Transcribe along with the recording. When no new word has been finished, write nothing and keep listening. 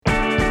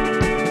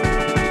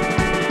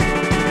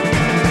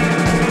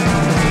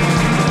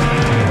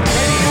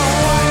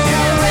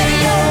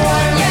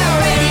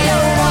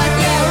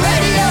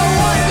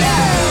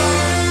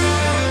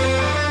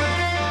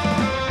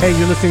Hey,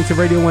 you're listening to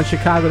Radio 1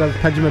 Chicago. That was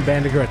Benjamin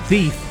Bandiger, a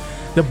thief.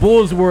 The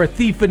Bulls were a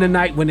thief in the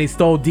night when they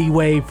stole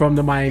D-Wade from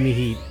the Miami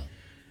Heat.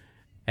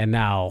 And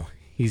now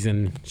he's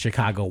in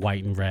Chicago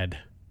white and red.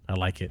 I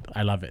like it.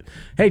 I love it.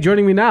 Hey,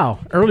 joining me now,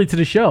 early to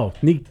the show.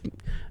 Neek,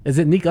 is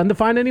it Neek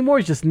Undefined anymore?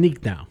 It's just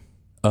Neek now.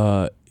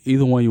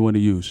 Either one you want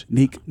to use.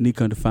 Neek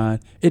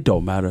Undefined. It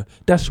don't matter.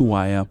 That's who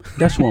I am.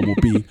 That's who I'm going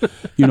to be.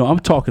 You know, I'm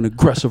talking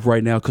aggressive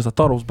right now because I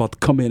thought I was about to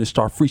come in and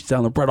start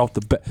freestyling right off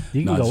the bat.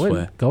 You can go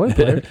in. Go in,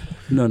 player.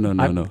 No.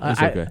 It's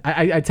okay.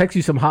 I text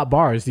you some hot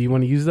bars. Do you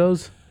want to use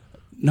those?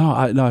 No,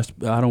 I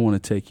don't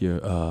want to take your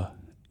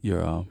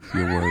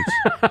words.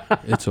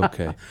 It's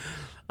okay.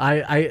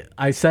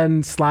 I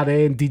send Slot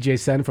A and DJ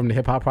Sen from the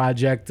Hip Hop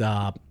Project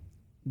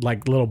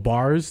like little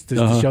bars to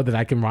show that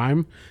I can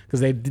rhyme because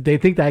they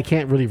think that I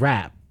can't really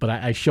rap, but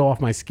I show off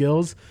my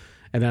skills,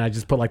 and then I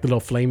just put like the little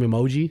flame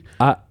emoji.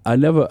 I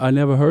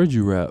never heard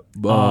you rap.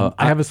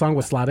 I have a song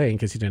with Slot A in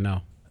case you didn't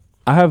know.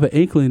 I have an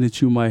inkling that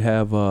you might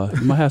have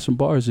some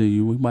bars in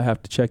you. We might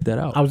have to check that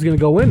out. I was gonna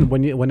go in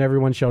when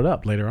everyone showed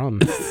up later on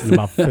in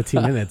about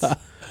 15 minutes,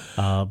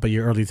 but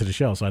you're early to the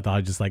show, so I thought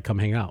I'd just like come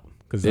hang out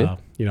because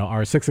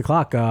our 6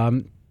 o'clock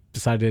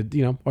decided,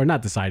 or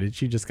not decided.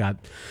 She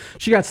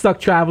got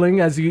stuck traveling.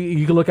 As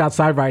you can look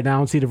outside right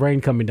now and see the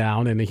rain coming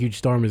down, and a huge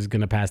storm is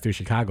going to pass through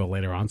Chicago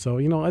later on. So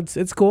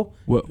it's cool.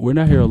 Well, we're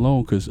not here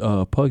alone because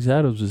Pugs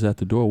Adams is at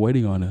the door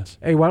waiting on us.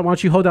 Hey, why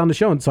don't you hold down the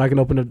show so I can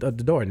open the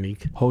door,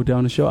 Neek? Hold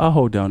down the show. I'll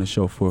hold down the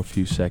show for a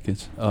few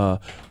seconds.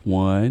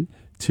 1,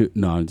 2.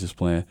 No, I'm just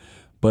playing.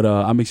 But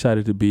I'm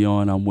excited to be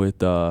on. I'm with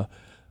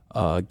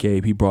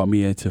Gabe. He brought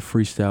me in to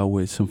freestyle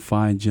with some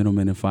fine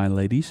gentlemen and fine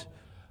ladies.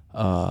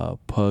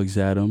 Pugs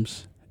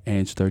Adams,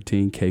 Ange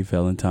 13, K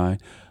Valentine.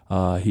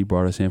 He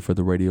brought us in for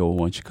the Radio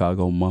 1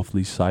 Chicago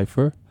monthly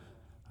Cypher.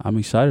 I'm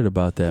excited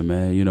about that,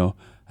 man.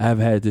 I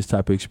haven't had this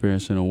type of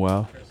experience in a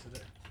while.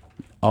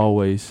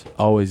 Always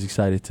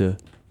excited to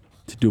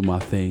do my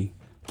thing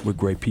with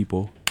great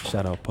people.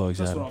 Shout out Pugs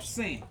Adams. That's what I'm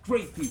saying.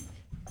 Great people.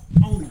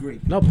 Only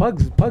great No,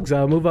 people. Pugs,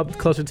 move up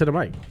closer to the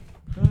mic.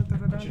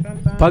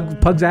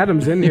 Pugs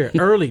Adams in here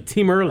early,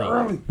 team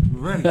early.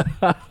 Ready.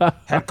 Had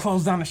to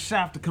close down the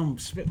shop to come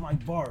spit my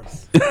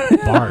bars.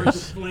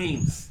 Bars.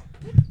 Flames.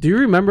 Do you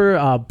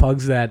remember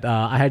Pugs that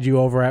I had you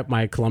over at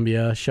my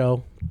Columbia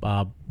show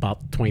about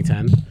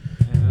 2010,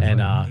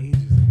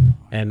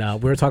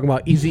 and we were talking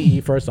about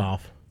Eazy-E first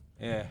off.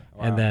 Yeah.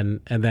 Wow.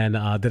 And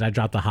then did I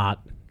drop the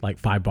hot like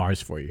 5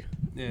 bars for you?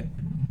 Yeah.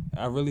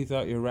 I really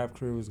thought your rap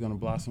career was gonna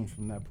blossom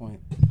from that point.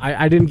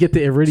 I didn't get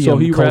the Iridium So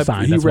he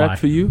cosign. He rapped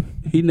for you?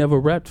 He never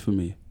rapped for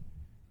me.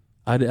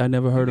 I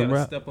never heard him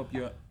rap. Step up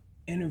your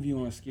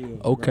interviewing skills.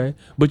 Okay.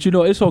 But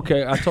it's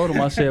okay. I told him,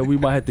 I said we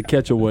might have to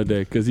catch him one day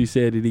because he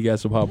said that he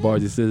got some hot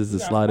bars. He says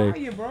it's a slide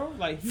A. Bro.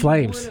 Like, he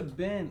Flames. would have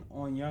been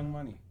on Young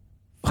Money.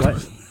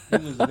 What? He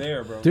was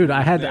there, bro. Dude,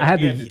 I had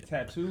the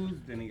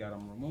tattoos, then he got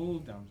them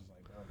removed. I'm just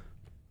like, oh.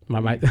 My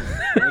What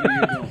are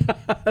you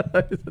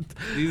doing?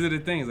 These are the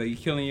things, like, you're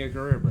killing your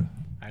career, bro.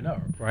 I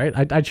know, right?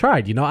 I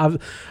tried.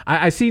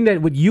 I seen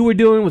that what you were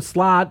doing with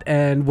Slot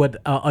and what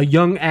a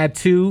young Ad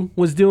 2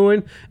 was doing,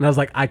 and I was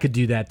like, I could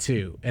do that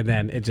too. And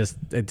then it just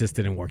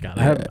didn't work out.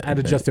 I had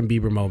a Justin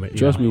Bieber moment.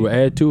 Trust me, what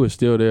Ad 2 is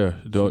still there.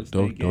 Don't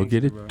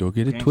get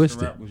it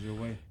twisted. Rap was your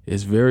way.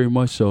 It's very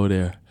much so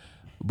there.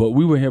 But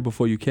we were here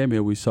before you came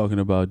here. We was talking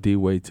about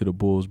D-Wade to the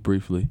Bulls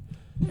briefly.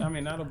 I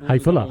mean, now the Bulls How you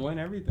feel gonna about? win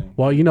everything.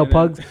 Well,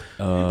 Pugs.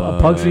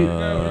 Pugsy. Watch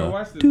this.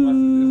 Watch this. It's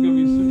gonna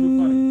be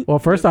super funny. Well,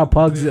 first off,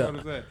 Pugs.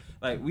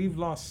 Like, we've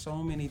lost so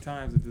many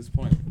times at this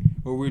point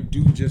where we're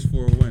due just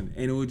for a win,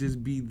 and it will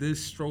just be this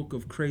stroke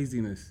of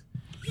craziness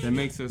that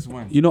makes us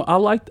win. I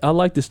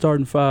like the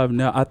starting 5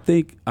 now.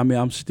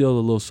 I'm still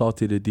a little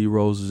salty that D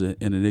Rose is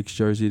in the Knicks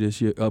jersey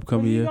this year,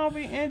 upcoming year. He's gonna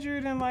be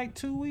injured in like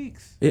 2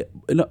 weeks.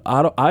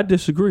 I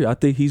disagree. I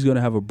think he's gonna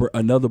have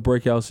another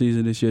breakout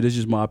season this year. This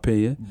is my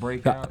opinion.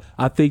 Breakout.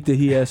 I think that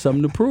he has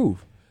something to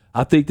prove.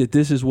 I think that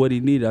this is what he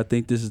needed. I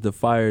think this is the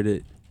fire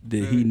that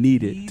he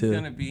needed. He's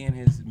gonna be in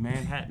his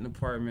Manhattan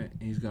apartment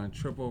and he's gonna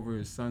trip over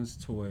his son's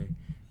toy,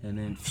 and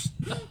then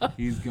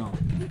he's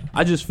gone.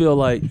 I just feel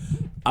like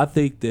I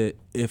think that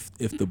if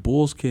the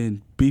Bulls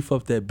can beef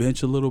up that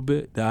bench a little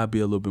bit, then I'd be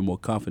a little bit more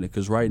confident.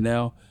 Because right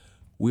now,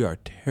 we are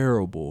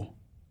terrible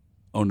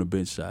on the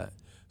bench side.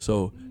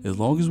 So as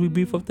long as we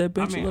beef up that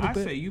bench a little bit,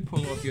 I say you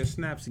pull off your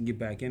snaps and get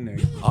back in there.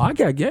 Oh, I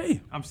got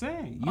game. I'm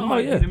saying you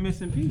might be the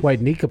missing piece. Wait,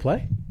 Neek could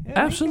play? Yeah,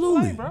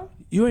 Absolutely, play, bro.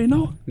 You ain't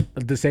know.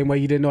 The same way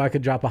you didn't know I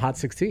could drop a hot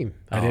 16.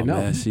 I didn't know.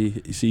 Man,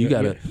 see, you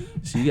gotta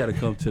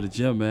come to the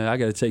gym, man. I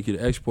gotta take you to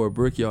Export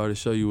Brickyard to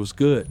show you what's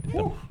good.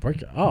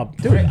 Oh,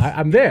 dude,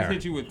 I'm there.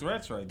 Hit you with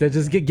threats right there.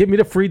 Just give me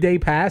the free day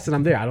pass, and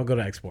I'm there. I don't go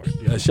to Export.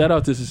 Shout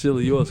out to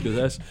Cecilia Yours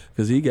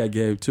because he got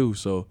game too.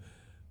 So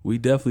we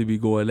definitely be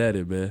going at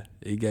it, man.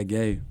 He got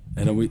game.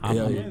 And then when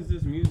is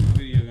this music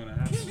video gonna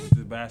happen with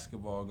the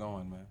basketball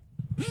going, man?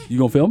 You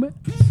gonna film it?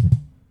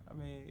 I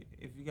mean,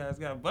 if you guys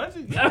got a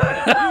budget?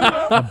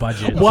 Yeah. A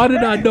budget. Why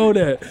did I know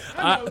that?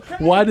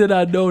 Why did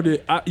I know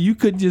that? You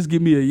couldn't just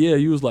give me a yeah.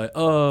 You was like,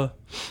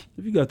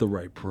 if you got the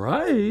right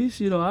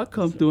price, I'll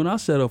come through and I'll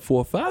set up 4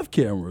 or 5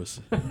 cameras.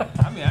 I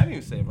mean, I didn't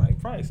even say right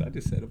price. I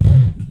just said a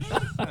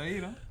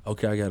budget.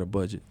 Okay, I got a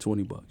budget,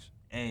 $20.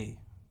 Hey,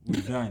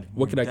 we're done.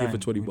 What can I get for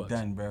 $20? $20? We're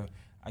done, bro.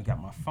 I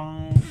got my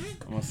phone.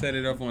 I'm gonna set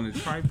it up on the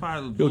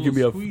tripod. He'll give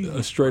me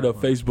a straight up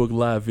Facebook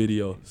Live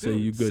video. Say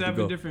you good to go.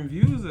 7 different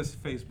views of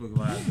Facebook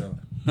Live though.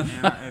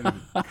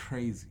 Man, I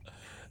crazy.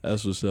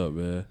 That's what's up,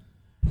 man.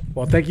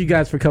 Well, thank you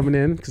guys for coming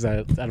in because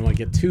I don't want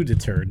to get too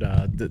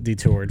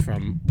detoured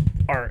from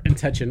our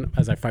intention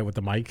as I fight with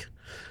the mic.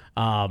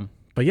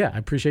 But yeah, I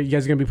appreciate you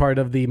guys are going to be part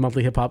of the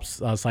monthly hip hop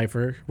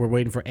Cypher. We're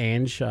waiting for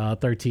Ange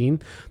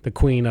 13, the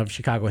queen of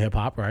Chicago hip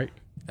hop, right?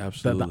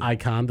 Absolutely. The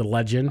icon, the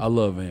legend. I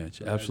love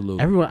Ange.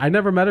 Absolutely. Everyone, I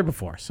never met her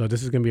before, so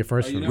this is going to be a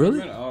first for me.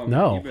 Really? Oh,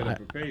 No, man, you better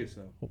prepare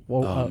yourself.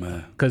 Well,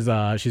 man.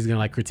 Because she's going to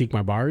like critique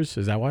my bars.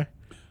 Is that why?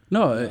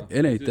 No,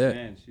 it ain't Just that.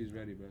 Man, she's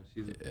ready, bro.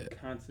 She's a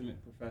consummate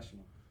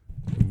professional.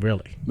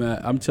 Really? Man,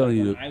 I'm telling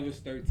you. When I was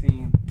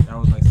 13, that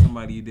was like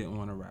somebody you didn't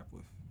want to rap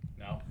with.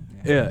 No.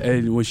 Yeah,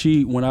 and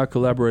when I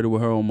collaborated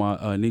with her on my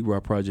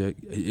Negro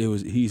project,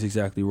 he's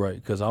exactly right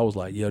because I was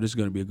like, yeah, this is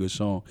gonna be a good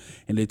song,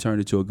 and they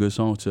turned it to a good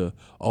song. To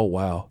oh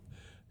wow,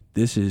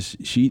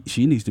 she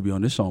needs to be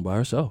on this song by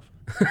herself.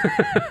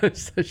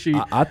 So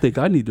I think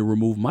I need to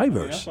remove my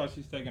verse. That's why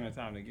she's taking her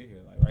time to get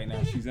here. Like right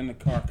now, she's in the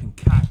car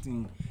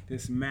concocting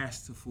this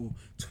masterful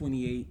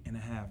 28 and a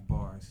half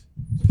bars.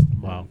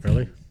 Wow,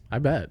 really? I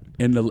bet.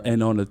 And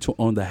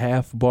on the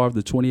half bar of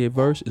the 28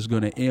 verse is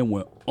gonna end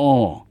with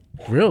on.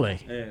 Really?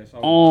 Yeah, it's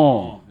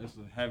On. It's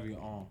a heavy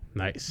on.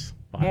 Nice.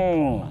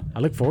 On. I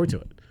look forward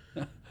to it.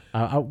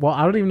 Well,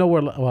 I don't even know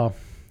where. Well,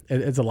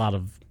 it's a lot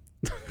of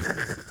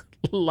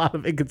a lot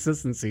of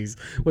inconsistencies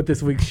with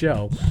this week's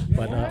show. Yeah,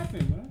 But what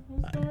happened, man?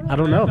 What's going on? I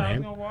don't know, I man.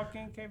 was gonna walk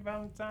in, Cape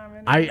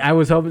Valentine, and I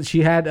was hoping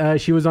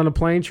she was on a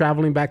plane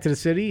traveling back to the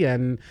city,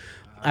 and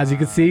as you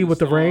can see with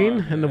the rain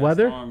and the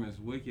weather, storm is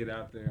wicked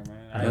out there,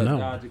 man. I know.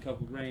 Dodge a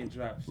couple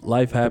raindrops.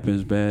 Life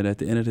happens, man. At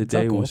the end of the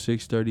day, cool. when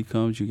 6:30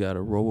 comes, you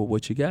gotta roll with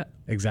what you got.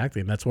 exactly,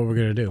 and that's what we're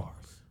gonna do.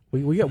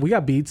 We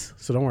got beats,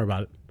 so don't worry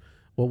about it.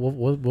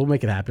 We'll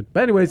make it happen.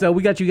 But anyways,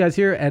 we got you guys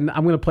here, and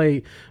I'm gonna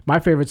play my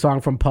favorite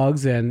song from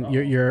Pugs and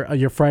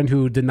your friend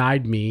who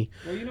denied me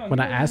when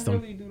I asked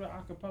him. Really do the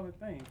acapella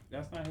thing.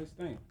 That's not his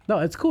thing. No,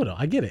 it's cool though.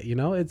 I get it.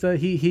 It's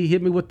he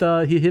hit me with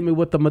the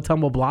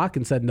Matumbo block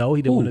and said no,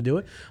 he didn't want to do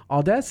it.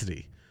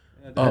 Audacity.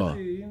 Yeah,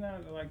 he's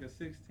not like a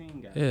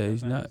 16 guy. Yeah, That's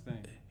he's not. his thing.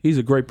 He's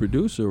a great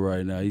producer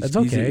right now. That's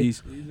okay.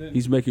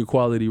 He's making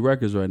quality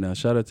records right now.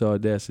 Shout out to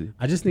Audacity.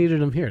 I just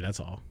needed him here. That's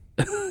all.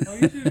 Oh,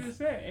 you should have just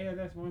said, "Hey,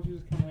 that's why don't you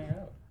just come hang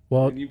out?"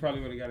 Well, And you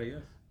probably would have got a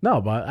yes. no,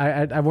 but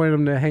I wanted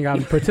him to hang out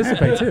and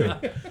participate too.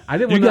 I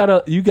didn't.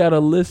 You gotta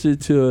listen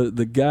to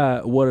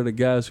one of the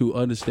guys who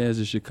understands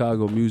the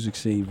Chicago music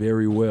scene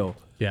very well.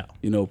 Yeah.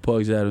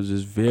 Pugs Adams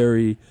is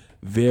very,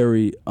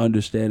 very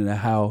understanding of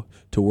how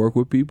to work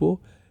with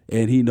people,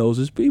 and he knows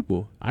his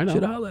people. I know.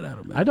 Should holler at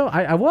him, man. I know.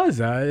 I was.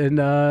 And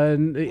Well,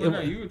 no,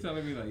 you were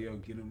telling me like, "Yo,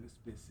 get him to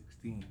spit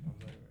 16."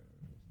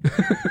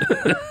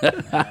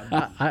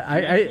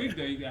 Next week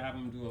though, you can have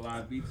him do a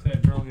live beat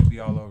set, bro. He'll be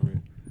all over it.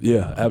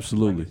 Yeah,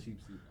 absolutely. Like a cheap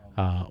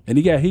seat. And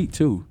he got heat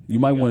too. You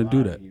might want to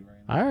do that.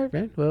 all right,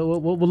 man. Well,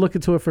 we'll look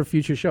into it for a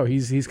future show.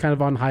 He's kind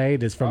of on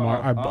hiatus from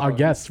our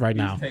guests right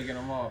now. He's taking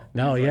them off.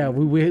 No, He's yeah,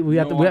 like, we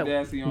have to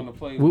on the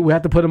playlist. we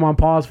have to put him on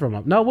pause for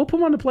him. No, we'll put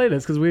him on the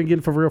playlist because we're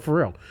getting for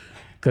real.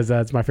 Because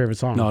that's my favorite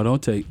song. No,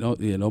 don't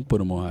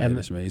put him on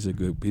hiatus, man. He's a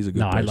good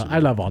No, person. I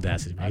love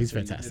Audacity, man. He's So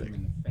you fantastic. hit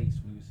him in the face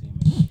when you see him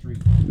in the street.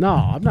 No,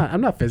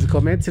 I'm not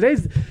physical, man.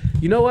 Today's,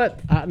 you know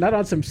what? Not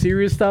on some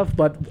serious stuff,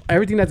 but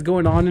everything that's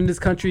going on in this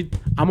country,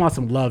 I'm on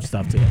some love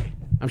stuff today.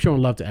 I'm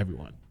showing love to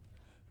everyone.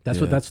 That's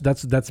Yeah.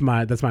 what that's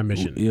my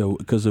mission. Yeah,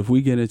 because if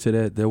we get into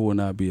that, there will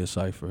not be a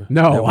cipher.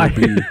 No, There won't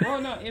be. Well,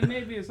 no, it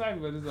may be a cipher,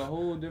 but it's a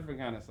whole different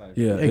kind of cipher.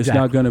 Yeah, it's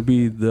Exactly. not going to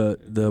be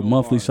the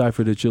monthly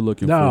cipher that you're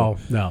looking No,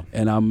 for. no,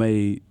 And I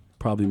may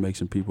probably make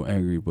some people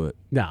angry, but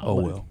no. oh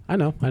but well. I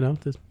know. I'm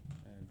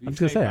just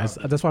gonna say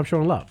that's why I'm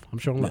showing love. I'm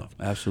showing love.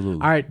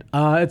 Absolutely. All right,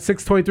 it's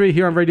 6:23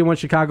 here on Radio 1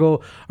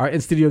 Chicago. Our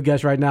in-studio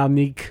guest right now,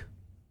 Neek,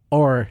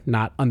 or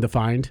not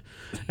undefined,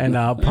 and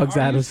Pugs Are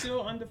you Adams.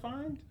 still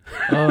undefined?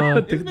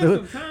 Uh, It's been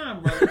some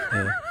time,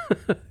 bro.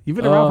 You've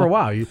been around for a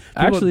while.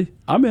 Actually,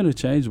 I'm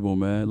interchangeable,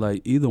 man.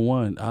 Like either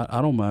one,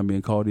 I don't mind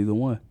being called either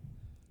one.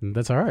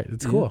 That's all right.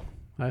 It's cool.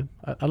 I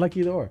like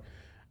either or.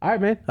 All right,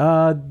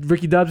 man.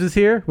 Ricky Dubs is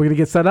here. We're gonna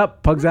get set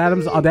up. Pugs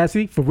Adams,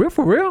 Audacity, for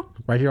real,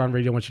 right here on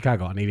Radio 1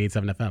 Chicago on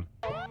 88.7 FM.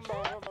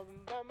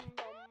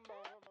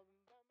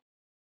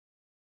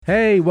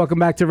 Hey, welcome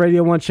back to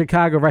Radio 1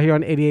 Chicago, right here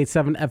on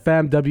 88.7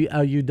 FM,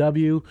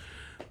 WLUW.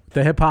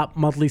 The Hip Hop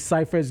Monthly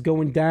Cypher is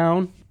going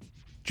down.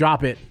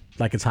 Drop it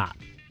like it's hot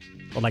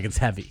or like it's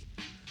heavy.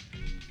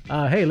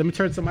 Hey, let me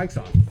turn some mics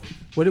on.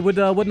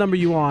 What number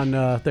you on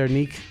there,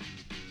 Neek?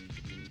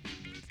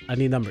 I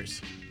need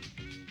numbers.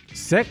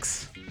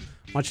 6?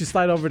 Why don't you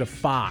slide over to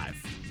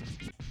 5?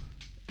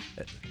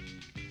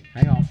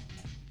 Hang on.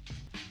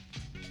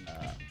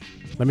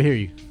 Let me hear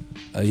you.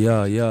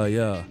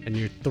 Yeah. And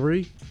you're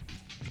 3.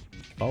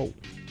 Oh,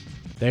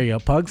 there you go,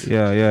 Pugs.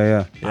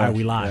 Yeah. All right,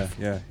 we live.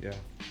 Yeah.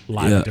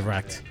 Live and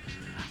direct.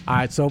 All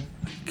right, so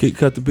Can you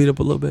cut the beat up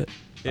a little bit?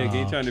 Yeah,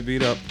 can you turn the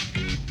beat up?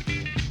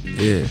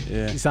 Yeah.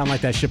 you sound like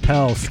that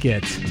Chappelle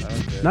skit.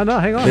 Okay. No,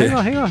 hang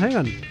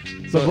on.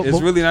 So it's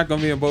really not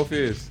gonna be in both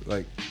ears.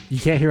 Like, you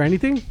can't hear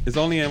anything? it's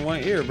only in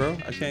one ear, bro.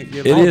 I can't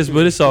get It is,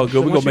 but it's all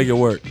good. We're once gonna make it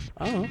work.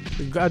 Oh,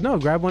 no,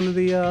 grab one of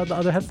the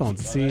other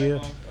headphones and see.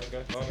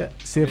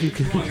 See if you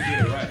can.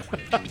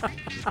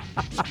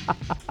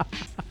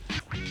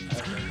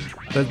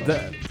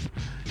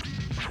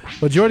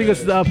 Well, joining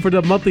us for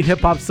the monthly hip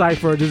hop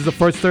cipher. This is the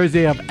first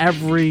Thursday of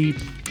every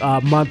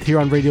month here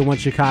on Radio 1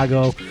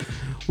 Chicago.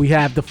 We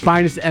have the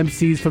finest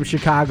MCs from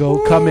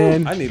Chicago come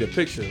in. I need a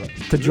picture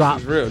to drop.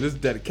 This is real. This is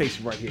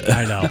dedication right here.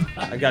 I know.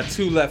 I got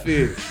 2 left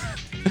ears.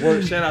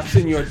 Word, shout out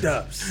Senor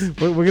Dubs.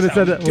 We're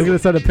gonna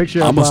send a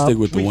picture. I'm of, gonna stick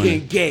with the one.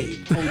 Weekend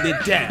Gabe, hold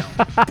it down.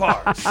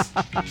 Bars.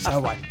 That's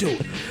how I do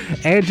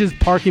it. Angie's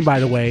parking, by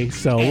the way,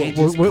 so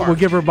we'll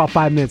give her about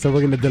 5 minutes, so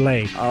we're gonna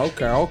delay.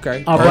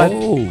 Okay. But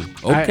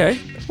Okay.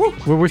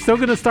 we're still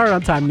gonna start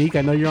on time, Neek.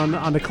 I know you're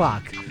on the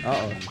clock.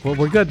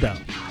 We're good though.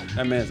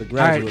 That man's a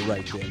graduate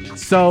right there, man.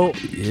 So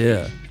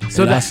Yeah.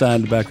 So I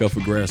signed back up for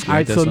grad school. all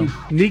right, so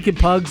Neek and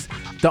Pugs,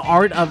 the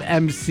art of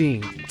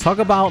MCing. Talk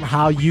about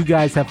how you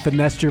guys have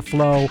finessed your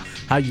flow,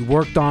 how you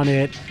worked on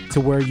it to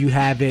where you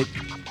have it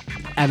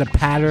at a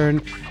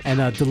pattern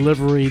and a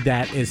delivery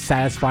that is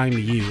satisfying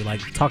to you. Like,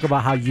 talk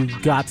about how you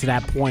got to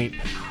that point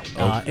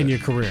in your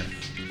career.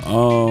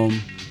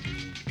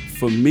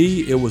 For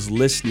me, it was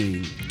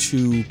listening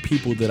to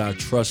people that I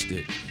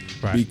trusted,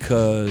 Right.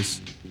 because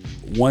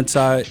once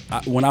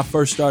when I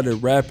first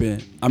started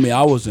rapping, I mean,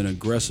 I was an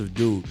aggressive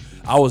dude.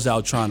 I was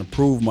out trying to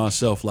prove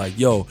myself, like,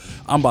 yo,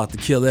 I'm about to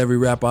kill every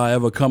rapper I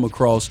ever come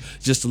across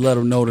just to let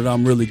them know that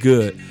I'm really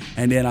good.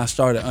 And then I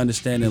started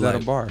understanding, Is that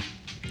like, a bar?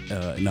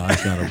 no,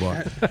 it's not a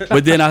bar.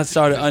 But then I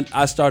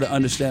started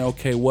understanding,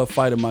 okay, what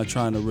fight am I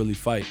trying to really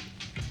fight?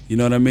 You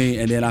know what I mean?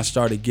 And then I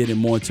started getting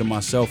more into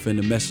myself and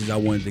the message I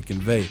wanted to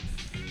convey.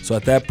 So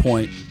at that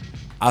point,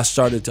 I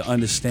started to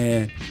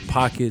understand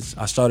pockets.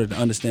 I started to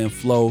understand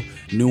flow,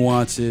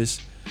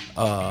 nuances,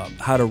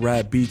 how to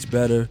rap beats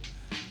better.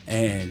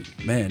 And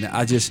man,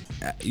 I just,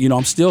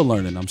 I'm still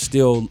learning. I'm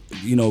still,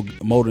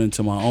 molding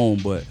into my own,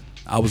 but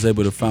I was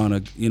able to find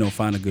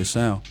a good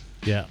sound.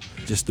 Yeah.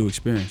 Just through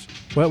experience.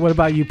 What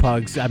about you,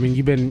 Pugs? I mean,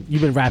 you've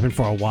been rapping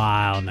for a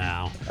while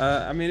now.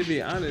 I mean, to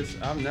be honest,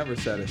 I'm never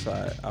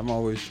satisfied. I'm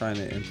always trying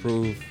to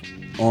improve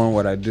on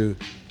what I do.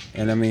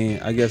 And I mean,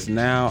 I guess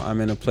now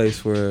I'm in a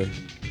place where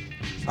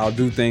I'll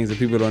do things that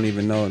people don't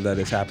even know that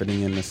is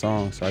happening in the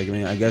song. So I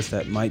mean, I guess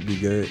that might be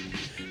good.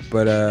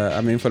 But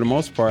I mean, for the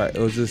most part, it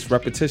was just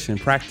repetition,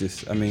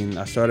 practice. I mean,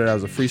 I started out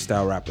as a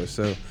freestyle rapper,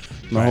 so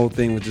my whole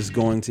thing was just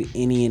going to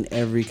any and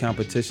every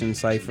competition,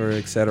 Cypher,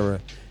 etc.,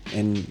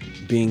 and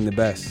being the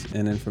best.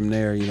 And then from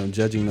there,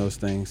 judging those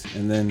things.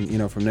 And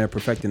then, from there,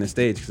 perfecting the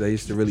stage, because I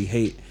used to really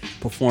hate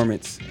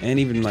performance and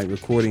even like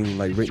recording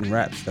like written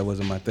raps. That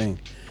wasn't my thing.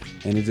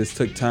 And it just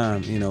took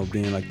time,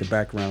 being like the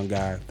background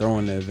guy,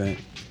 throwing the event.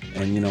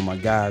 And, my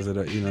guys are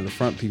the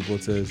front people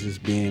to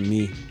just being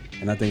me.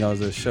 And I think I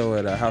was at a show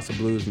at House of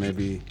Blues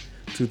maybe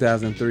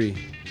 2003.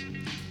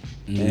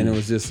 And it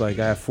was just like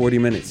I had 40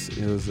 minutes.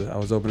 I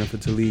was opening for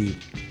Talib.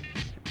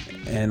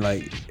 And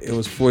like it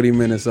was 40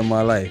 minutes of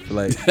my life.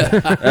 Like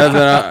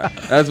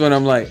that's when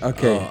I'm like,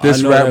 okay,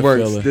 this rap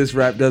works. Feeling. This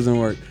rap doesn't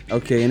work.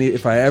 Okay, and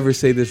if I ever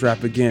say this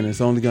rap again, it's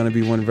only gonna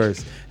be one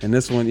verse. And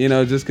this one,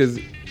 just because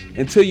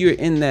until you're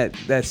in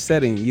that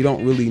setting, you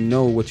don't really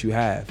know what you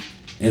have.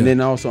 And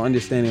then also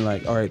understanding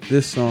like, all right,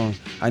 this song,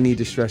 I need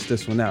to stretch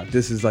this one out.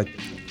 This is like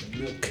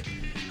milk.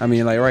 I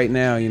mean, like right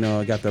now,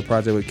 I got the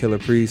project with Killer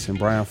Priest and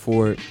Brian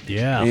Ford.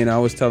 Yeah. And I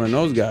was telling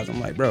those guys, I'm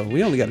like, bro,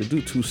 we only got to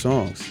do 2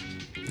 songs.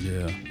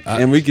 Yeah.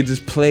 And we could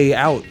just play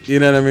out, you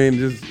know what I mean?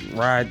 Just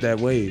ride that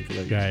wave.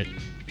 Like. Right.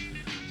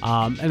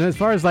 And as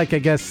far as like, I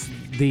guess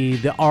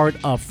the art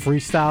of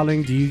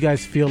freestyling, do you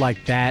guys feel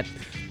like that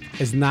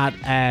is not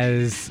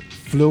as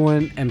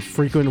fluent and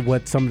frequent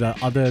with some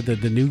of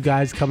the new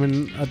guys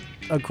coming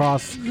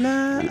across?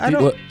 Nah, I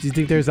don't. Do you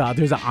think there's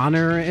an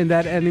honor in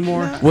that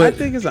anymore? Nah, I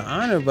think it's an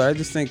honor, but I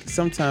just think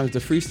sometimes the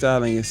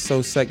freestyling is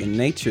so second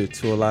nature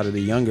to a lot of the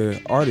younger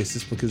artists.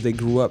 It's because they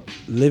grew up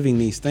living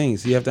these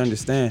things. You have to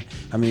understand.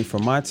 I mean, for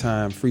my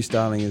time,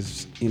 freestyling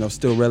is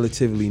still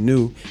relatively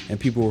new, and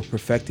people were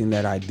perfecting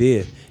that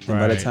idea. And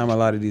by the time a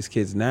lot of these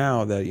kids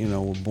now that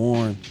were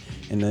born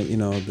in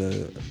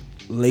the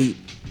late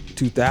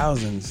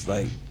 2000s,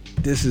 like.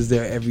 This is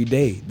their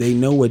everyday. They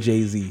know what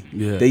Jay-Z.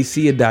 Yeah. They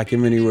see a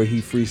documentary where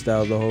he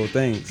freestyles the whole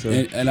thing. So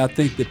and I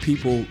think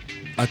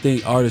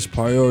artists'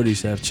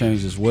 priorities have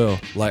changed as well.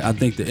 Like I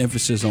think the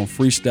emphasis on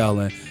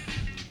freestyling,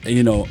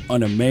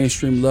 on a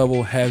mainstream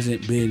level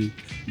hasn't been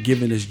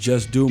given its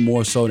just due,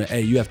 more so than,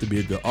 hey, you have to be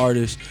a good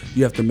artist.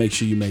 You have to make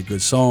sure you make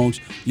good songs.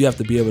 You have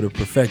to be able to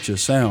perfect your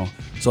sound.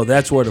 So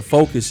that's where the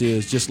focus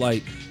is. Just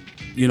like,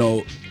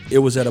 it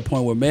was at a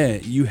point where,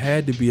 man, you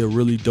had to be a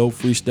really dope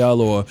freestyler,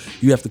 or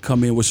you have to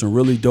come in with some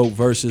really dope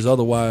verses.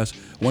 Otherwise,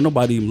 wasn't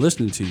nobody even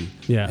listening to you.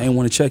 Yeah. And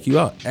want to check you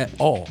out at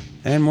all.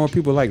 And more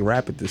people like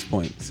rap at this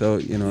point. So,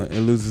 you know, it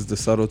loses the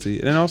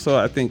subtlety. And also,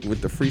 I think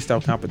with the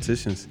freestyle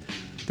competitions,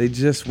 they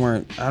just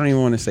weren't, I don't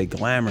even want to say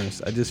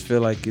glamorous. I just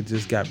feel like it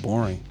just got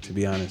boring, to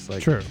be honest.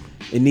 Like, True.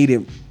 It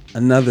needed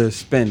another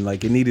spin.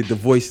 Like, it needed the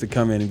voice to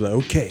come in and be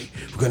like, okay,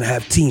 we're going to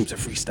have teams of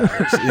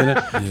freestylers, you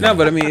know? Yeah. No,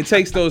 but I mean, it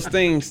takes those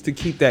things to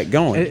keep that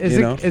going, Is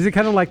you know? it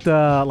kind of like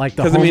the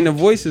Because, I mean, the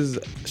voice is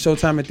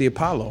Showtime at the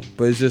Apollo,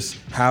 but it's just,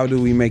 how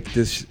do we make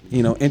this,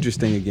 you know,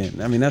 interesting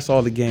again? I mean, that's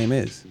all the game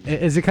is.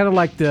 Is it kind of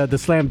like the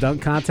slam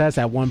dunk contest?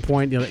 At one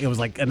point, you know, it was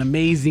like an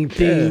amazing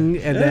thing,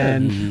 and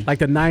then like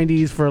the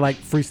 '90s for like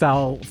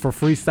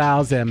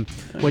freestyles, and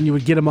when you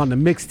would get them on the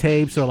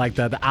mixtapes or like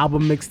the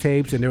album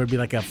mixtapes, and there would be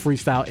like a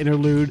freestyle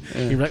interlude,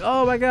 and you're like,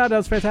 oh my god, that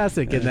was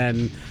fantastic, and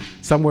then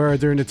somewhere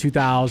during the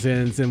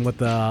 2000s and with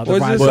the well,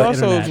 rise it's of the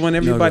also internet, when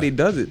everybody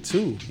does it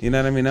too. You know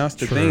what I mean? That's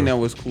the True. thing that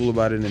was cool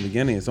about it in the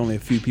beginning. It's only a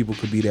few people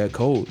could be that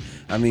cold.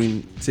 I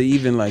mean, to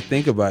even like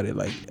think about it,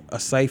 like a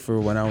Cypher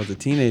when I was a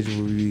teenager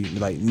would be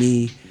like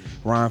me,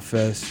 Ron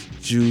Fest,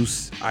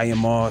 Juice, I Am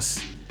Moss,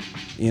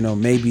 you know,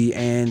 maybe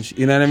Ange.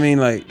 You know what I mean?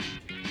 Like,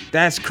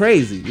 that's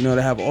crazy, you know,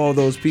 to have all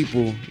those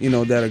people, you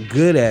know, that are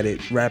good at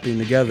it rapping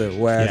together.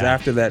 Whereas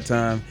after that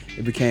time,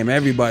 it became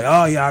everybody,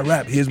 oh yeah, I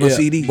rap, here's my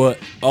CD. But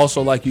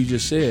also, like you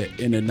just said,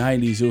 in the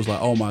 90s, it was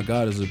like, oh my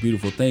God, it's a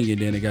beautiful thing. And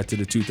then it got to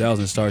the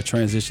 2000s, started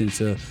transitioning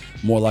to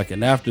more like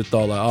an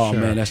afterthought, like, oh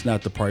man, that's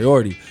not the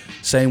priority.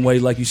 Same way,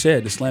 like you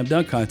said, the slam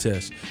dunk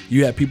contest.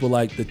 You had people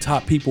like the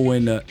top people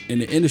in the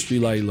industry,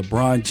 like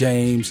LeBron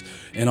James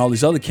and all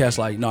these other cats,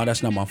 like, no,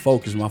 that's not my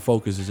focus. My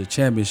focus is a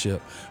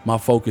championship. My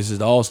focus is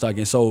the All-Star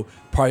game. So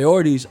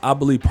priorities, I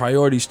believe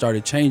priorities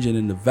started changing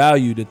in the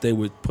value that they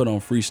would put on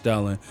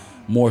freestyling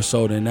more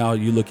so than now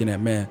you're looking at,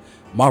 man,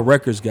 my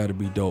records got to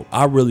be dope.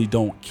 I really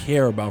don't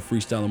care about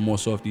freestyling more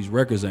so if these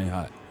records ain't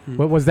hot.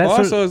 What was that?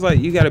 Also, it's like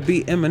you got to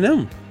beat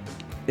Eminem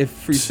if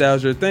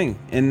freestyle's your thing,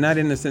 and not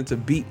in the sense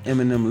of beat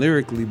Eminem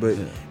lyrically, but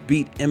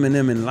beat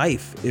Eminem in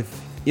life. If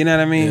you know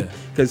what I mean,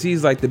 because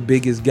he's like the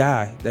biggest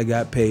guy that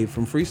got paid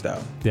from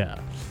freestyle. Yeah.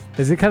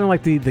 Is it kind of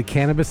like the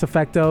Cannabis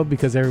effect, though?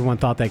 Because everyone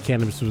thought that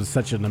Cannabis was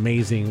such an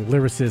amazing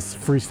lyricist,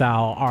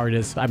 freestyle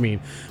artist. I mean,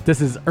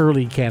 this is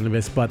early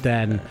Cannabis, but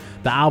then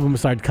the album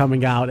started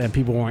coming out and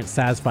people weren't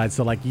satisfied.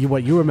 So, like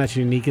what you were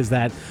mentioning, Nick, is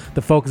that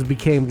the focus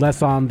became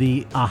less on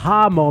the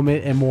aha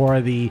moment and more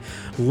the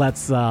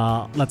let's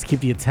keep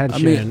the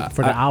attention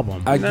for the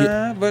album.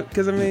 But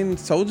because I mean,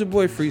 Soulja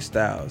Boy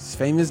freestyles,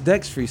 Famous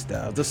Dex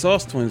freestyles, the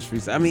Sauce Twins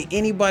freestyle. I mean,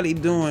 anybody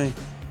doing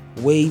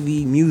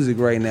wavy music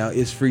right now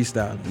is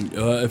freestyling.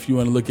 If you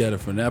want to look at it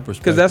from that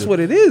perspective, because that's what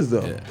it is,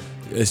 though. Yeah.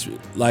 It's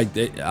like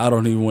I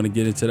don't even want to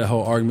get into that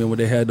whole argument where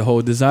they had the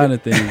whole designer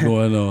thing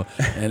going on,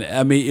 and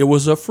I mean it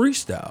was a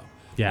freestyle,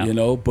 you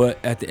know.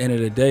 But at the end of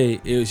the day,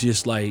 it was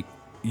just like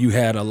you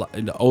had a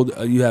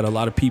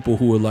lot of people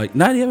who were like,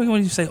 not even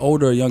when you say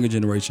older or younger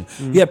generation,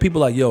 you had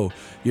people like, yo,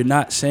 you're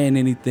not saying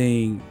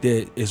anything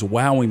that is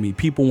wowing me.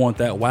 People want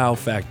that wow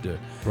factor.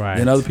 Right.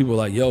 And other people are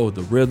like, yo,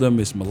 the rhythm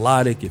is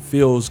melodic, it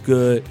feels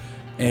good,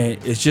 and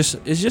it's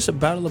just a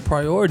battle of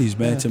priorities,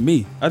 man. To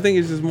me, I think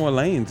it's just more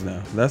lanes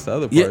now. That's the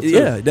other part.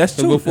 Yeah, that's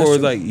true. Before it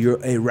was like you're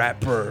a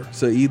rapper,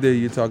 so either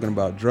you're talking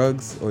about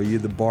drugs or you're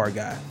the bar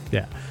guy.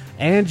 Yeah.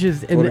 Ange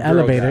is in the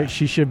elevator. Guy.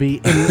 She should be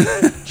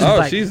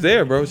in. She's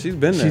there, bro. She's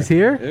been there. She's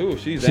here? Ew,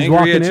 she's walking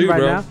angry at in you, right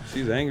bro. now?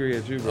 She's angry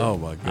at you, bro. Oh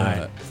my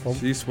God. Right.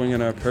 She's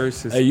swinging her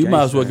purse. Hey, you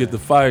might as well get the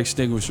fire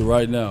extinguisher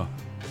right now.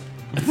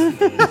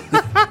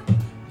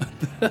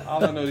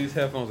 All I know, these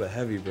headphones are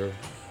heavy, bro.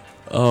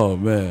 Oh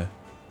man.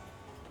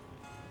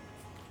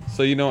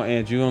 So you know,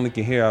 Ange, you only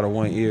can hear out of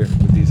one ear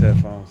with these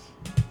headphones.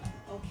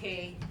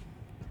 Okay.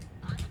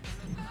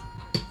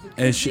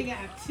 And I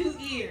got 2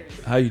 ears.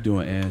 how you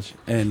doing, Ange?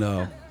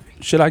 And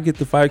should I get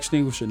the fire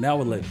extinguisher now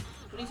or later?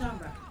 What are you talking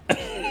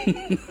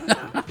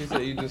about? He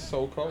said you just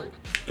so cold.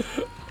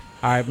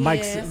 All right,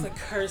 Mike's. Yeah, it's a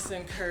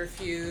cursing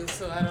curfew,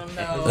 so I don't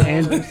know.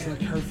 And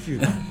Curfew.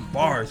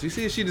 Bars. You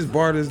see, she just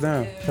barred us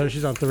down. so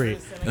she's on 3.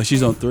 Oh,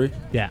 she's on 3?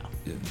 Yeah.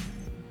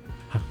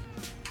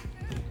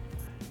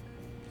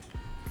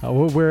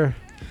 We're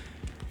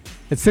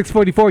it's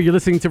 6:44. You're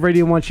listening to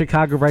Radio 1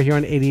 Chicago right here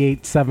on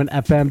 88.7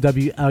 FM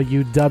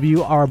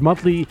WLUW. Our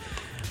monthly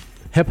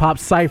hip hop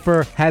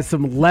cypher has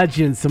some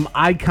legends, some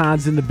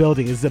icons in the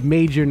building. It's a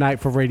major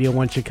night for Radio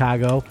 1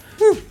 Chicago.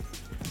 Woo.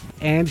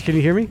 And can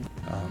you hear me?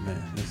 Oh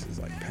man, this is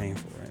like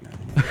painful right now.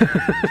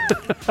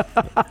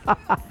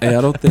 Hey,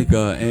 I don't think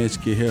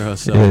Ange can hear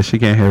herself. Yeah, she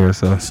can't hear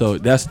herself. So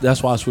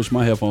that's why I switched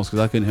my headphones, because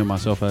I couldn't hear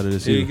myself out of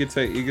this. Yeah,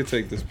 either. you could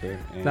take this pair.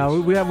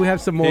 No, we have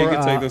some more. Yeah, you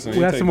can take this one. We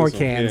You have take some more this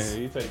one. cans.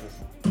 Yeah, you take this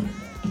one.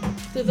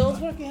 Do those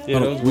work? Yeah,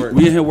 those work.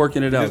 We in here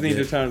working it You out. just need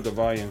yeah. to turn up the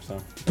volume some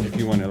if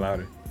you want it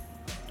louder.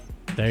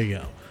 There you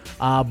go.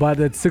 But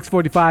it's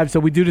 6:45, so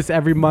we do this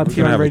every month We're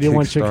here gonna on have a Radio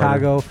 1 Kickstarter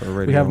Chicago. for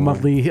Radio We have a 1.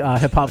 monthly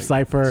hip hop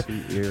cipher.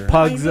 Ear.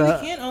 Pugs. You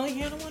really can't only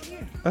handle one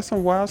here. That's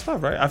some wild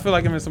stuff, right? I feel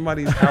like I'm in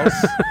somebody's house.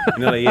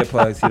 Like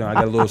earplugs. I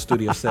got a little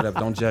studio set up.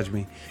 Don't judge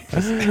me.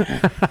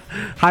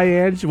 Hi,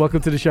 Ange.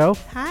 Welcome to the show.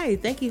 Hi,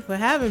 thank you for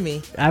having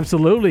me.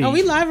 Absolutely. Are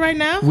we live right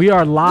now? We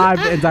are live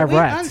and I'm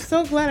direct.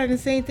 so glad I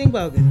didn't say anything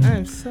bogus.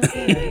 I'm so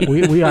glad.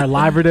 we are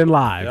liver than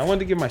live. I wanted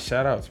to give my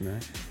shout outs,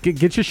 man.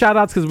 Get your shout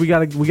outs because we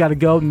gotta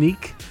go.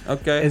 Neek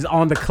is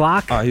on the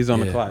clock. Oh, he's on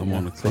the clock. I'm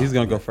on the So clock. he's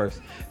gonna go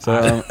first. So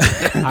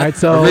All right,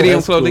 so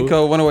Iridium Clothing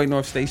Co. 108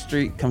 North State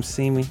Street. Come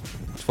see me.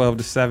 12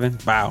 to 7.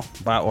 Bow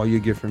all you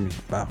get from me.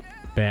 Bow.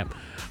 Bam.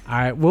 All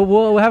right,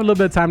 we'll have a little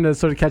bit of time to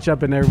sort of catch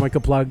up and everyone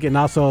can plug. And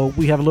also,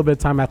 we have a little bit of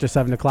time after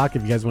 7 o'clock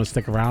if you guys want to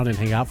stick around and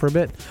hang out for a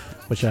bit,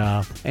 which,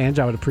 Ange,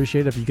 I would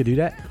appreciate if you could do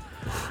that.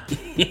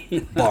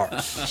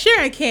 Bars. Sure,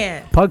 I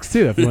can. Pugs,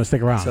 too, if you want to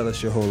stick around. Tell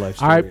us your whole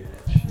life All story.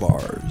 right.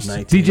 Bars.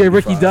 DJ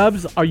Ricky 1985.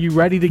 Dubs, are you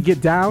ready to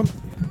get down?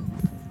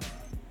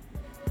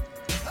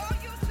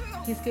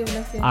 He's giving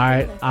us the All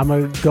right, I'm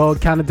going to go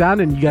count it down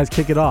and you guys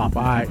kick it off.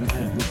 All right.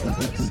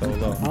 So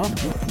low. Huh?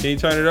 Can you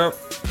turn it up?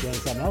 You want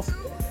something else?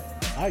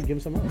 All right, give him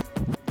something else.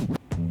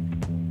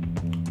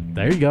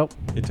 There you go.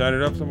 You turn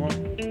it up some more?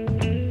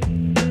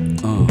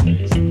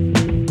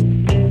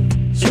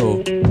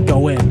 So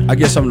Go in. I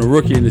guess I'm the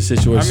rookie in this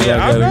situation. So I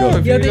I'll gotta go go.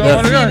 if You're you the don't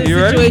want to go. MC in You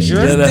the ready? You situation.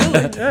 ready?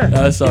 Let's do it.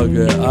 That's all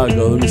good. I'll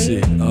go. Let me see.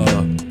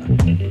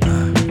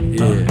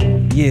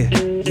 Yeah.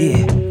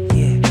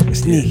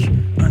 It's Nick.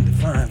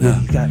 Undefined.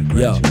 You gotta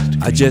Yo,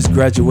 I just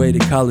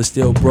graduated college,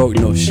 still broke,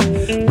 no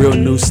shit. Real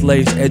new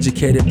slaves,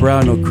 educated,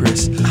 brown, no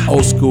Chris.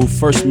 Old school,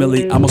 first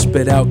millie, I'ma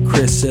spit out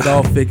Chris. It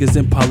all figures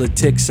in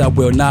politics, I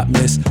will not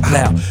miss.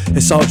 Loud,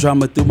 it's all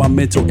drama through my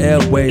mental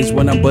airways.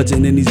 When I'm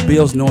budgeting in these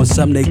bills, knowing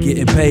something they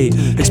getting paid.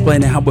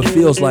 Explaining how it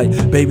feels like,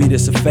 baby,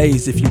 this a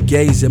phase. If you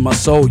gaze in my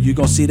soul, you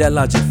gon' see that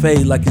logic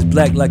fade. Like it's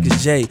black, like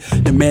it's Jay.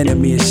 The man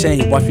in me is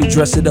shame. Wife, you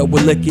dress it up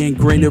with liquor and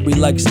greenery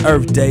like it's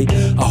Earth Day.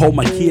 I hold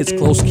my kids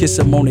close, kiss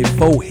them on their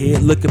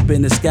forehead. Look up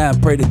in the sky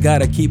and pray to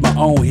God I keep my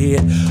own head.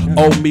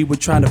 Old me with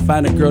trying to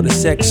find a girl to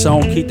sex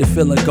on. Keep the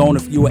feeling going.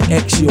 If you an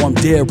ex, I'm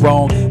dead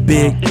wrong.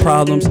 Big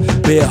problems,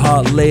 bed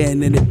hard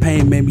laying in it.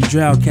 Pain made me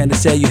drown. Can't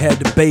say you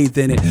had to bathe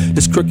in it.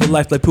 This crooked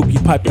life like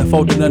Pookie Pipe and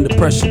folding under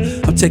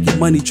pressure. I'm taking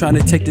money, trying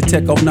to take the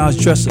tech off Nas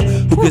dresser.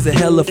 Who gives a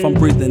hell if I'm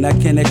breathing? I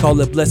can't call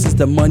it blessings.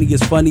 The money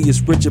is funny, it's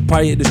rich and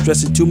prior, it's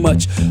stressing too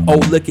much.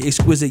 Old liquor,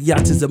 exquisite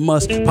yachts is a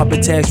must.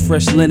 Popping tags,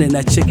 fresh linen,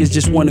 that chickens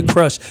just wanna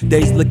crush.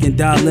 Days looking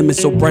down lemon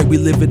so bright, we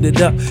living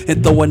it up.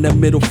 And throwing the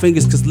middle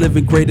fingers, cause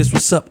living great is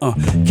what's up.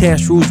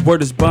 Cash rules,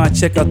 word is bond,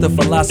 check out the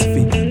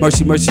philosophy.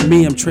 Mercy, mercy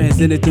me, I'm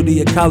transcending through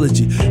the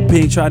ecology.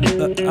 Being tried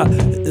to,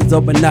 it's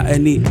open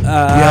monotony.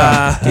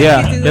 Yeah,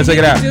 check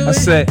it out. I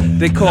said,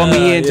 they call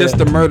me in just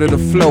to murder the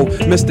flow.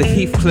 Mr.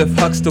 Heathcliff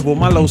Huxtable,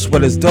 my low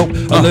sweater's dope.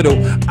 A little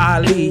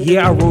Ali,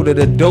 yeah, I wrote it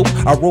a dope.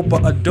 I rope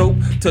a dope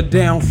to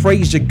down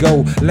Frazier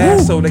go.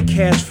 Lasso the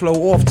cash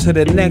flow off to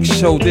the next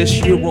show.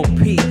 This Euro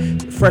P,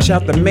 fresh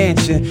out the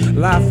mansion,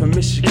 live from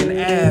Michigan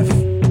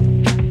Ave.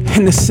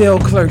 And the sale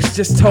clerks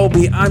just told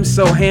me I'm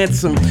so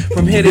handsome.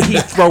 From here to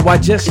Heathrow, I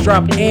just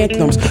drop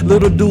anthems.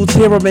 Little dudes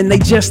hear them and they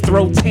just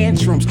throw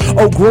tantrums.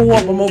 Oh, grow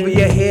up, I'm over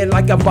your head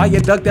like a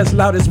viaduct that's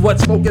loud as what?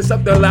 Smoking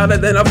something louder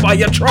than a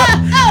fire truck.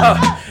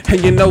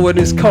 And you know it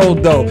is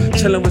cold though.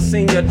 Chilling with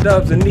Senior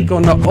Dubs and Nick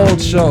on the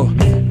old show.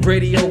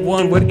 Radio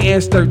 1 with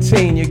Ans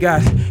 13. You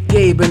got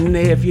Gabe in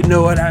there, if you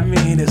know what I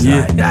mean. It's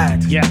like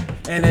that. Yeah.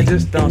 And it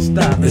just don't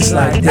stop. It's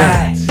like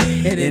that.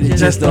 And it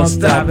just don't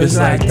stop. It's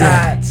like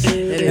that.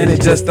 And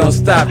it just don't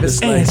stop.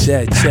 It's like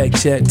Check,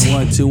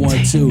 1 2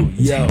 1 2.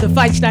 Yo. The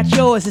fight's not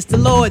yours, it's the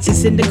Lord's,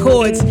 it's in the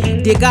chords.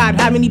 Dear God,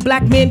 how many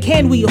black men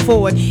can we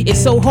afford?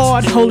 It's so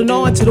hard holding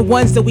on to the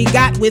ones that we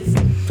got with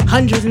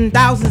hundreds and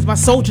thousands of my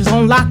soldiers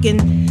on lock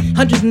and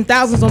hundreds and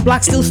thousands on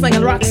blocks still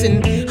slinging rocks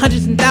and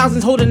hundreds and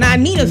thousands holding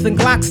 9 Ninas and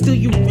Glocks. Do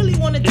you really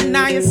want to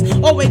deny us?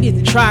 Or ready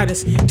to try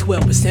this?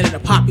 12% of the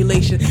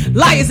population.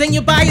 Liars and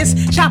your bias.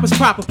 Choppers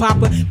proper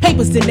popper.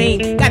 Papers the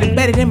name. Got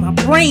embedded in my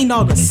brain.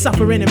 All the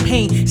suffering and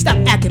pain. Stop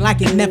acting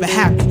like it never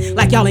happened.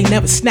 Like y'all ain't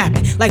never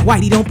snapping. Like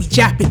Whitey don't be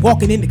japping.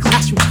 Walking in the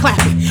classroom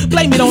clapping.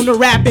 Blame it on the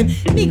rapping.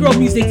 Negro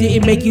music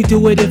didn't make you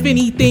do it. If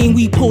anything,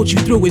 we pulled you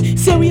through it.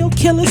 Serial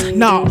killers?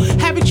 Nah.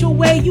 Have it your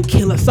way, you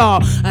kill us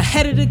all.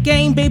 Ahead of the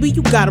game, baby,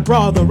 you gotta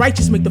brawl. The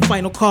righteous make the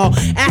final call.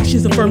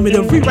 Actions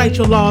affirmative, rewrite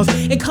your laws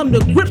and come to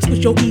grips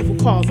with your evil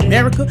cause.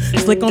 America,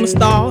 slick on the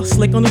stall,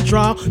 slick on the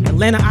draw.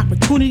 Atlanta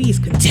opportunity is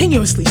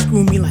continuously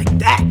screwing me like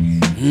that.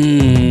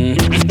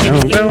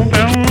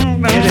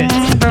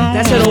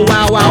 That's that old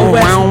Wild Wild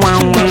West.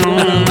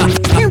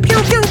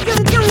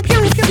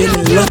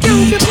 Feeling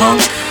lucky,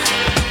 punk.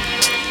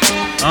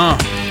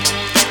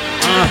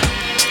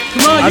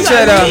 Come on, I you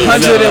said gotta leave.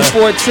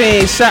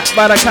 114 shot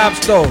by the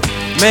cops though.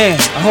 Man,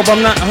 I hope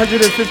I'm not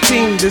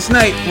 115 this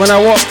night when I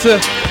walk to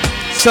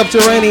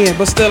Subterranean,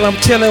 but still I'm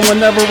killing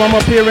whenever I'm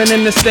appearing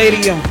in the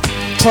stadium.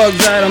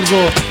 Pugs Adams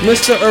or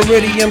Mr.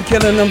 Iridium,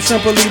 killing them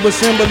simply with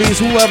symbols.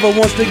 Whoever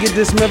wants to get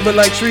dismembered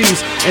like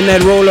trees in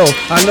that Rolo.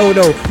 I know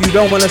though, you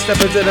don't wanna step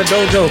into the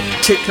dojo.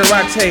 Kick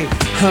karate,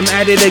 I'm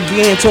at it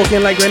again,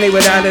 talking like Renee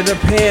without it a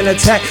pen.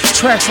 Attack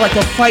tracks like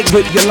a fight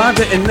with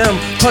Yolanda and them.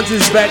 Pugs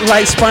is back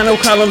like spinal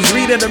columns.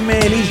 Read the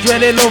man, he's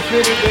dreaded, low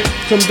fitted with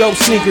some dope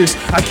sneakers.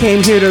 I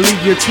came here to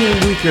leave your team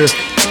weaker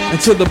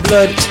until the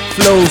blood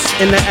flows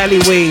in the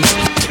alleyway.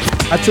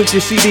 I took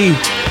your CD,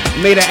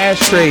 made an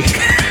ashtray,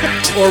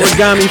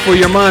 origami for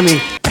your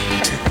mommy.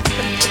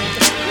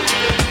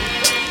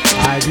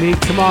 Alright,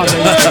 Neek, come on,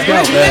 baby. Let's go.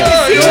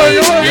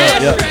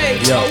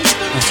 Yo,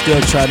 I'm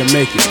still trying to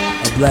make it.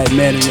 A black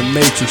man in the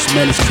matrix,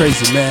 man, it's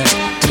crazy, man.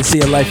 To see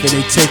a life and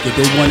they take it.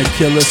 They wanna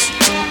kill us.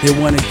 They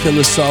wanna kill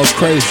us all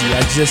crazy.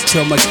 I just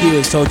tell my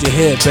kids, hold your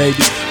head,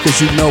 baby.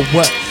 Cause you know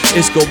what?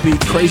 It's gonna be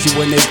crazy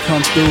when they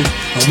come through.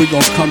 And we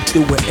gonna come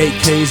through with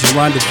AKs and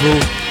rendezvous.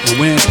 And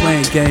we ain't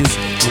playing games.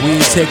 And we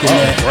ain't taking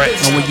that.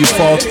 And when you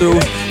fall through,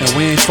 and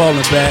we ain't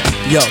falling back.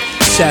 Yo,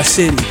 Shot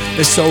City,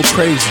 it's so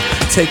crazy.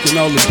 Taking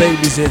all the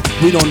babies and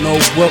we don't know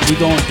what we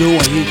gonna do.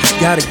 And you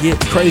gotta get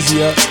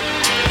crazier.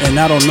 And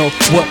I don't know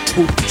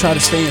who try to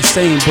stay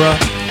insane, bruh.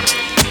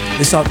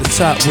 It's off the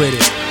top with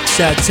it.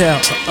 Chatel,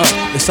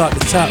 it's off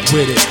the top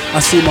with it. I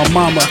see my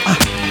mama,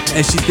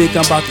 and she think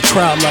I'm about to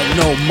cry. I'm like,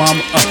 no,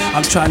 mama,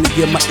 I'm trying to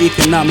get my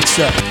economics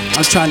up.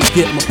 I'm trying to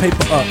get my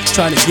paper up.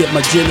 Trying to get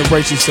my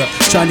generations up.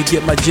 Trying to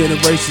get my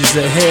generations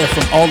ahead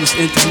from all this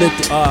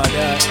intermittent.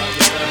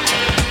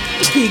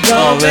 Keep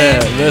going,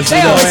 man.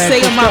 They always say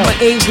I'm Mama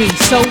A.V.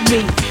 So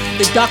me.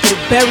 The darker the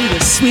berry,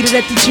 the sweeter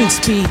that the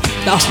juice be.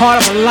 The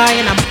heart of a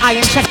lion, I'm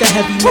iron, check the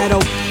heavy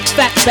metal.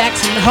 Fat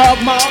backs and hog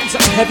mogs,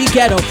 I'm heavy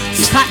ghetto.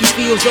 Some cotton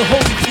fields, the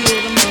holy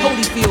field, I'm the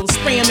holy field.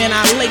 Spray 'em and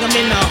I lay 'em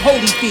in the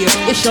holy field.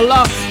 It's your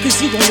law, cause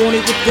you gon' want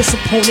it with this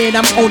opponent.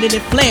 I'm owning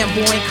it,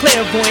 flamboyant,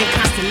 clairvoyant,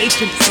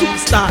 constellation,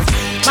 superstars.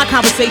 My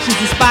conversations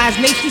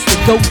inspires nations to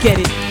go get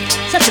it.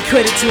 Such a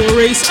credit to a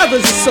race,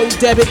 others are so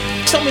debit.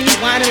 So many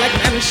whining like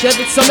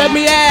Manischewitz, so let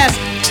me ask,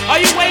 are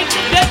you waiting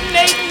to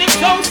detonate and if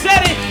so,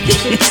 set it? You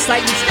should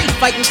excite me, stay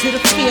fighting to the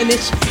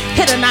finish.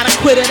 Hitter, not a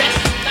quitter, that's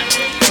not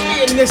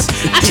fairness.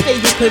 I stay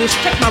replenished,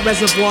 check my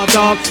reservoir,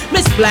 dog.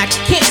 Miss Black,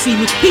 can't see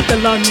me, peep the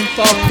London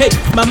fog. Hey,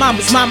 my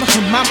mama's mama,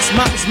 her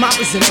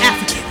mama's an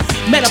African.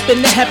 Met up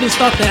in the heavens,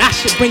 thought that I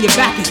should bring it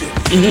back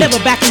again. Never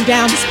backing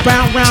down, this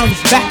brown round is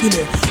back in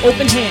it.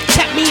 Open hand,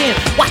 tap me in,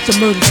 watch the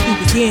murder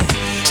speak again.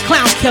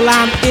 Clown killer,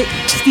 I'm it.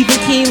 Stephen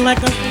King like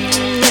a.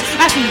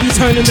 I think you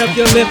turning up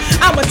your lip.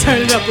 I'ma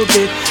turn it up a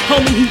bit.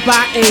 Homie, he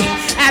by a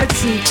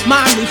attitude,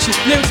 my Lucci,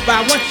 lyrics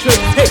by one trick.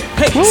 Hey,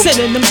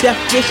 sending them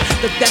death fish,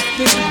 the death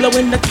fish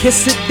blowing the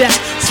kiss of death.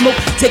 Smoke,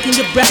 taking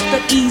your breath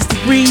to ease the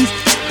breeze.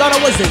 Thought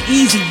I was an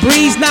easy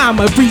breeze, now I'm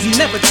a breezy,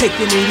 never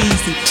taking it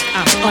easy.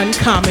 I'm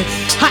uncommon,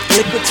 hot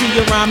liquid to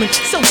your ramen.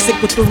 So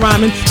sick with the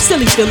rhyming,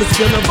 silly Phyllis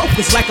Diller,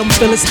 vocals like I'm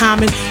Phyllis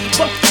Hyman.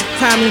 Fuck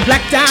timing,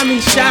 black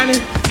diamond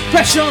shining.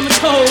 Pressure on the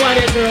cold, why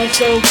that girl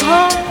so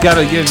cold?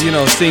 Gotta give,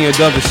 Senior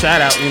Dove a shout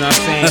out, you know what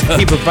I'm saying?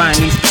 Keep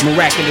providing these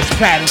miraculous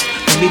patterns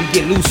for me to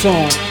get loose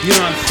on, you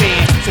know what I'm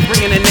saying? So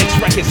bring in the next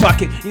record so I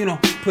can,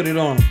 put it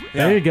on.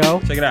 Yeah. There you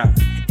go. Check it out.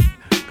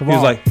 Come He was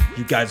on. like,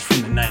 you guys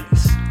from the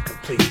 90s.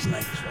 Play these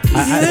 90s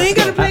records. You ain't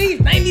gotta play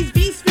 90s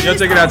beats. Yo,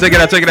 check it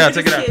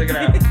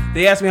out.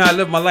 They asked me how I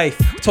live my life.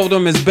 Told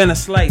them it's been a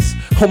slice.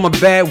 Hold my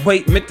bad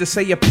weight, meant to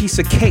say a piece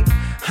of cake.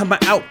 I'm an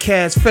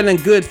outcast, feeling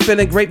good,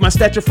 feeling great. My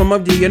stature from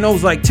under your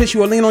nose like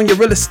tissue or lean on your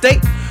real estate.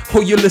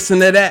 Oh, you listen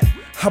to that?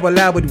 How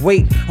I would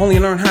wait. Only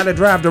learn how to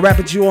drive to rap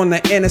at you on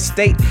the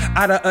interstate.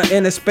 Out of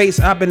inner space,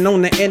 I've been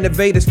known to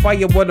innovate. It's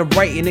fire with a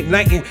right and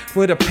igniting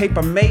with a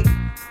paper mate.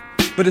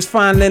 But it's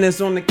fine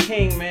linens on the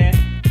king, man.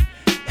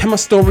 And my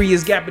story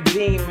is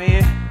Gabardine,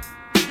 man.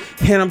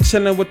 And I'm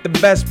chilling with the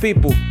best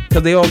people,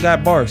 cause they all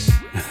got bars.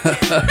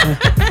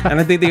 And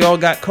I think they all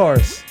got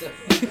cars.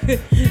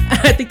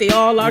 I think they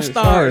all are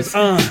stars.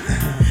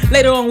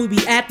 Later on, we'll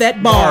be at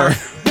that bar.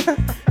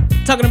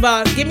 Talking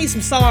about, give me some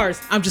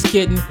SARS. I'm just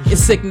kidding.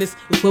 It's sickness.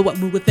 It's what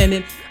we're within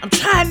it. I'm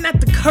trying not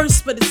to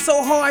curse, but it's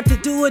so hard to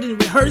do it and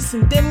rehearse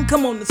and then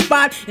come on the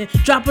spot and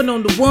drop it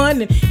on the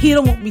one. And he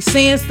don't want me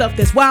saying stuff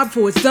that's wild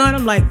before it's done.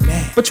 I'm like,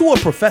 man. But you a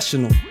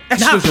professional,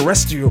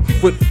 extraterrestrial,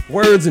 with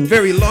words and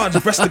very large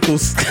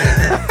breasticles.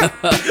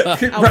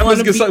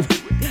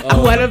 I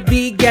wanna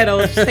be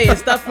ghetto, saying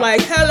stuff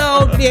like,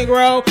 hello,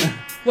 Negro.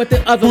 What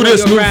the other Who way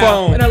this new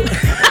around? phone?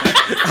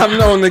 I'm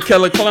known to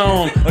kill a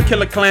clone or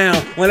kill a clown.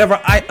 Whenever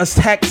I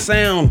attack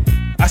sound,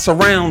 I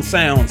surround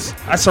sounds.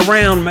 I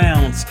surround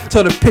mounds.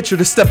 Tell the pitcher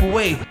to step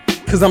away,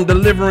 cause I'm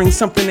delivering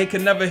something they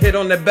can never hit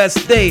on their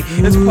best day.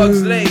 It's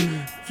Pugs Lay,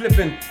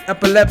 flipping,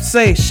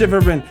 epilepsy,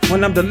 shivering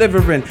when I'm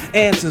delivering.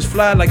 Answers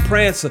fly like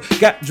Prancer,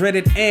 got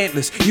dreaded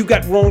antlers. You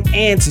got wrong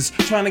answers,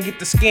 trying to get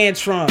the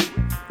Scantron.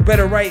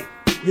 Better write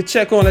your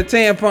check on a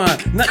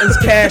tampon. Nothing's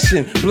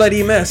cashing,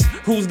 bloody mess.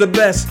 Who's the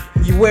best?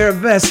 You wear a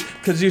vest,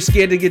 cause you're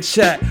scared to get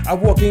shot. I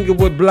walk in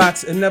with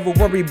blocks and never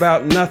worry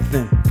about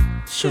nothing.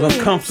 Cause I'm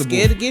comfortable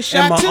Scared to get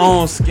shot in my too.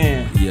 own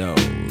skin. Yo,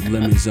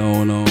 Let me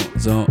zone on in. Let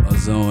me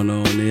zone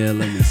on in.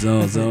 Let me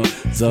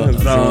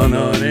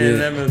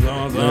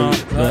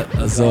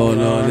Zone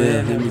on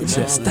in. Let me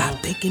check. Stop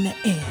thinking the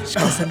inch,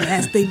 cause the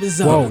last name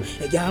is on.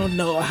 And y'all don't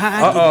know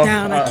how I get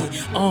down, I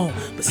get on.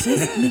 But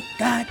since me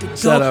got to go,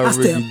 Shout out I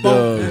step Ricky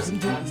on. Dubs.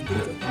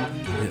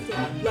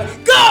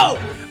 Go!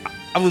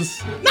 I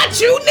was. Not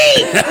you,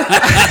 Neek!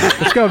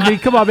 Let's go, B.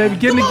 Come on, baby.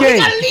 Get in the We game.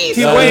 gotta leave.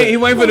 He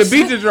waiting for the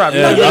beat to drop.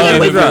 Yeah, He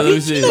waiting for the beat to drop. let me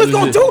see, You know what it's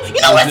gonna do?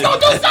 You know what it's gonna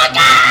do, son?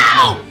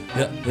 Go!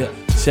 Yeah.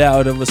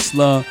 Child of a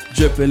slum,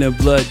 dripping in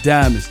blood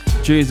diamonds.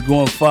 Dreams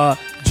going far,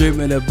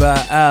 dreaming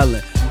about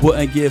island.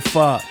 Wouldn't get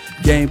far.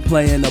 Game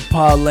playing, a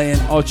parlaying,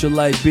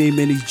 ultralight beam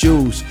in these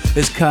jewels.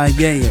 It's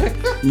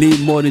Kanye.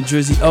 Need more than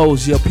Drizzy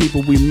O's. Yo,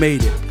 people, we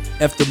made it.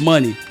 After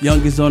money,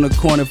 youngest on the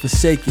corner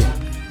forsaken.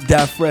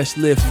 Die fresh,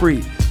 live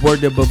free.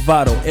 Word of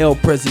bravado, El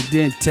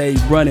Presidente,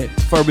 run it,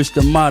 furbish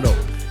the motto.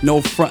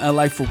 No frontin'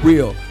 like for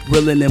real,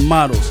 reelin' in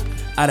models.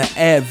 Out of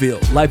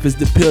Advil, life is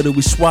the pill that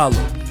we swallow.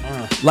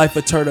 Life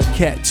a turtle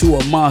cat to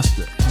a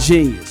monster.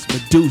 Genius,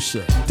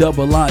 Medusa,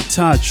 double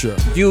entendre.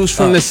 Views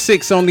from the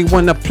 6, only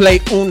one to play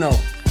Uno.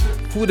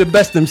 Who the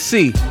best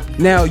MC?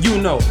 Now you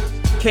know.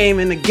 Came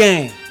in the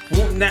game,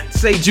 won't not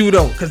say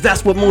judo, cause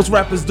that's what most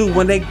rappers do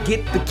when they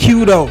get the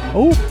cue though.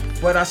 Oh,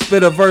 But I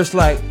spit a verse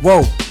like,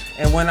 whoa.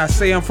 And when I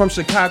say I'm from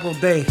Chicago,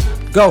 they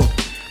go.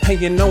 And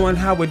you knowing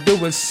how we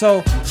do it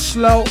so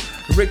slow.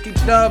 Ricky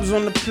Dubs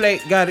on the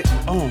plate, got it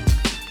on.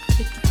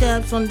 Ricky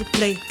Dubs on the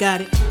plate,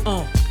 got it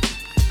on.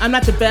 I'm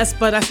not the best,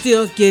 but I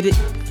still get it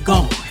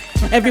going.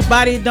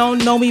 Everybody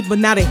don't know me, but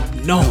now they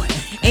know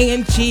it.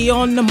 A&G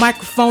on the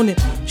microphone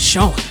and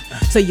showing.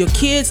 So your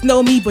kids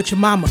know me, but your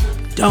mama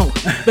don't.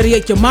 But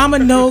yet your mama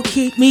know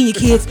me and your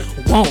kids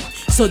won't.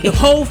 So the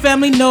whole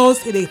family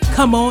knows they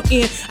come on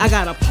in. I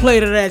got a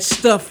plate of that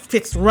stuff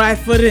fixed right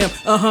for them.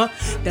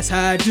 That's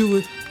how I do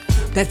it.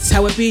 That's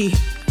how it be.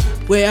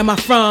 Where am I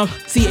from?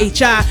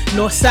 CHI,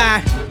 North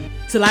Side,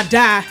 till I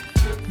die.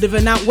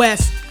 Living out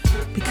west,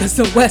 because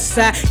the west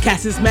side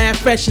cats is mad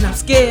fresh and I'm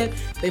scared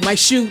they might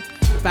shoot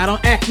if I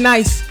don't act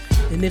nice.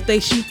 And if they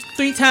shoot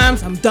 3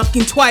 times, I'm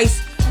ducking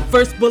twice. The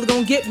first bullet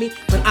gon' get me,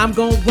 but I'm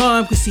gon'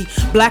 run. Cause see,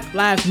 Black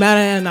Lives Matter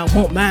and I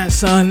won't mind,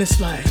 son.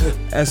 It's like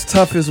As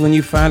tough as when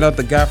you find out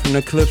the guy from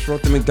the Clips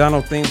wrote the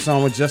McDonald theme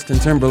song with Justin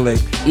Timberlake.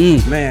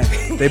 Man,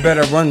 they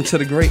better run to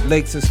the Great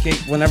Lakes, escape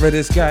whenever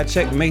this guy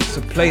checkmates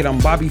a plate. I'm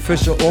Bobby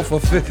Fischer off a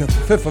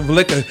fifth of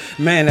liquor.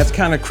 Man, that's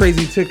kinda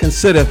crazy to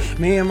consider.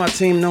 Me and my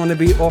team known to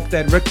be off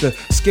that Richter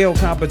scale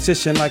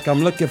competition like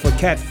I'm looking for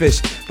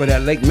catfish. But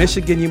at Lake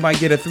Michigan, you might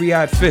get a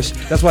 3-eyed fish.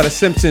 That's why the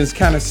Simpsons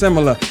kinda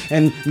similar.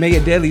 And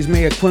Mayor Daley's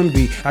Mayor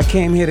Quimby. I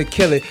came here to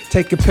kill it.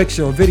 Take a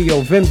picture or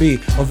video, Vimby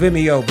or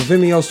Vimeo. But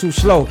Vimeo's too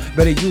slow.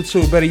 Better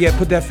YouTube, better yet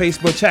put that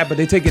Facebook chat, but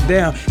they take it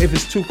down if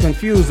it's too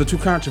confused or too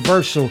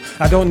controversial.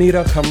 I don't need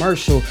a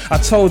commercial. I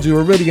told you,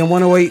 Iridium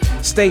 108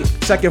 State,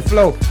 second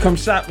flow. Come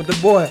shop with the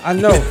boy. I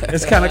know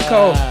it's kinda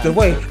cold. The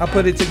way I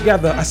put it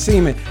together, I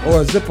seam it.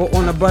 Or a zipper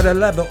on a butter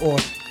leather. Or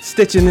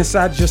stitching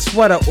inside your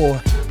sweater.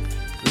 Or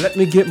let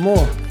me get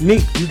more.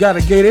 Neat, you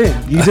gotta get in.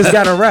 You just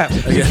gotta rap.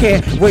 You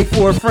can't wait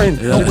for a friend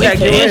to tag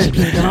you in.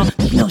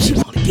 you know she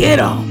wanna get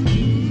on.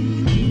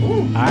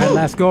 all right,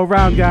 let's go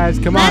around, guys.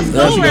 Come on.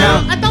 Let's go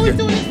around. I thought we was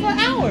doing this for an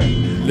hour.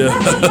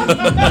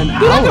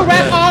 I can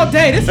rap all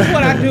day. This is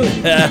what I do.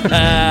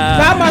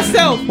 By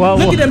myself. Well,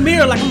 look in the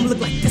mirror like I'm gonna look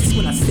like this is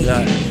what I see.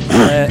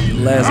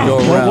 Let's go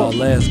round.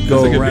 Let's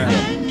go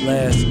round.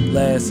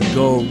 Let's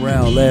go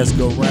round. Let's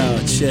go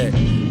round. Check.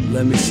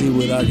 Let me see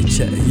what I can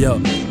check. Yo,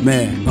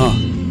 man,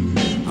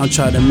 I'm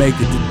trying to make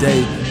it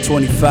today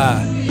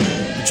 25.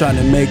 I'm trying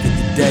to make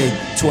it today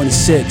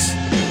 26.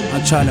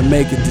 I'm trying to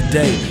make it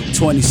today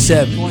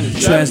 27.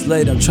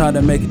 Translate, I'm trying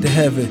to make it to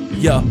heaven.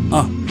 Yo,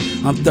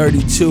 I'm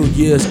 32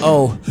 years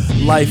old.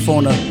 Life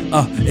on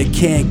it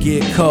can't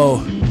get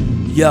cold.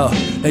 Yo,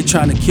 they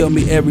trying to kill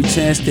me every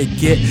chance they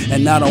get,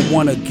 and I don't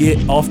wanna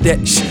get off that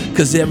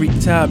cause every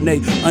time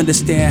they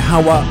understand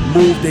how I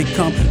move, they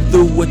come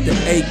through with the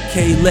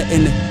AK,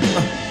 letting it,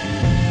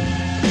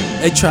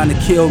 they trying to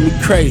kill me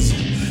crazy.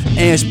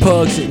 Ants,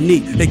 pugs, and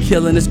neat, they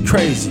killing us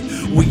crazy.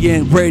 We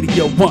in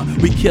Radio 1,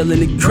 we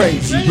killing it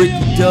crazy.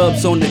 Ricky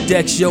Dubs on the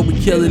decks, yo, we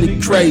killing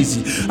it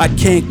crazy. I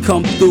can't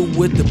come through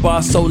with the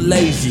bar so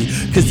lazy,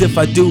 cause if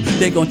I do,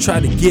 they gon' try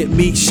to get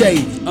me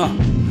shady.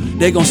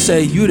 They gon'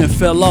 say, you done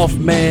fell off,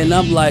 man.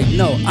 I'm like,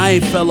 no, I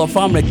ain't fell off,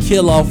 I'm the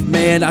kill off,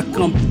 man. I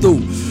come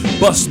through,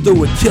 bust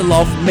through and kill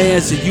off,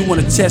 man. So you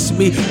wanna test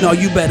me? No,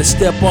 you better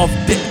step off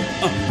dick.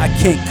 I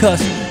can't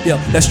cuss, yo,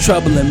 that's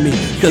troubling me.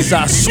 Cause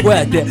I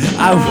swear that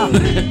I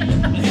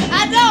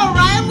know,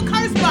 right? I'm a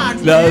curse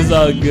box. No, it's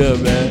all good,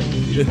 man.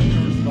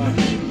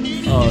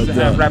 Oh, I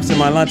have raps in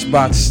my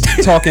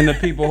lunchbox, talking to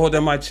people,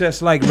 holding my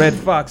chest like Red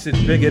Fox. It's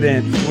bigger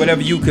than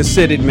whatever you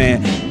considered,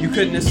 man. You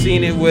couldn't have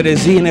seen it with a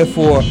Zenith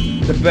for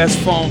the best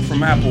phone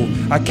from Apple.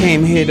 I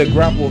came here to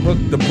grapple, hook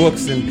the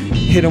books, and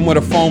hit them with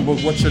a phone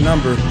book. What's your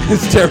number?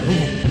 It's terrible.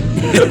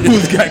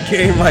 Who's got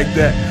game like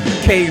that?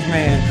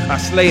 caveman. I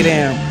slay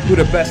them. Who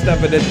the best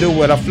ever to do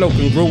it? I float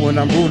and grew and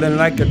I'm ruling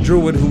like a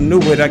druid who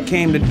knew it. I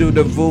came to do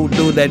the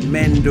voodoo that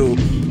men do.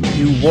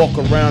 You walk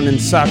around in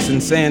socks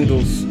and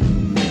sandals.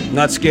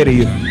 Not scared of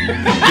you.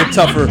 Get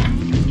tougher.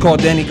 Call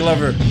Danny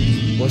Glover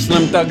or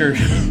Slim Thugger.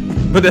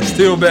 But that's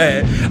still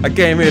bad. I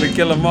came here to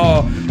kill them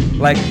all.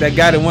 Like that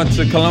guy that went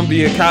to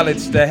Columbia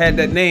College that had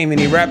that name and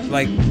he rapped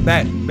like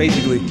that,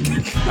 basically.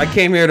 I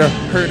came here to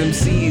hurt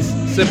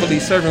MCs, simply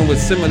serving with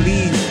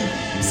similes.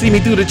 See me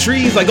through the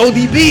trees like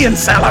ODB and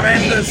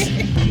salamanders.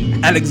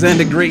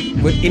 Alexander Great,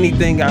 with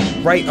anything I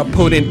write, a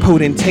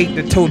potentate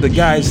that told the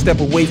guys step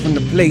away from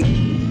the plate.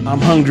 I'm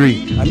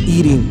hungry, I'm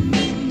eating.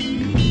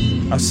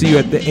 I'll see you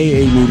at the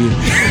AA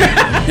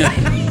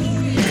meeting.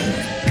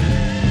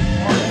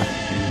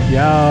 Yo,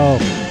 all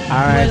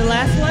right. The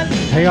last one?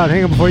 Hang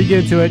on before you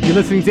get into it. You're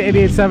listening to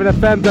 88.7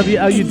 FM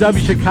WLUW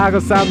Chicago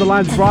Sound the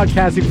Lines,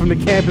 broadcasting from the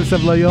campus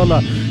of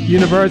Loyola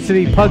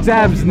University. Pugs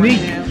Abs, Neek,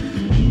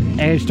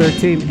 Ange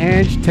 13.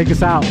 Ange, take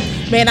us out.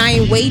 Man, I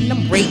ain't waiting,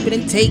 I'm raping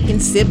and taking,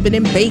 sipping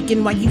and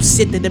baking while you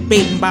sit there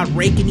debating about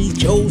raking these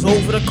Joes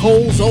over the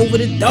coals, over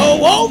the dough,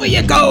 over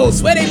your goals.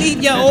 Swear they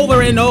leave you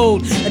over and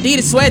old.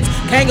 Adidas sweats,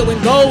 Kangol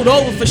and gold,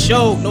 over for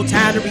show. No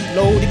time to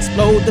reload,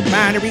 explode the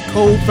binary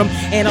code from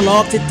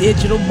analog to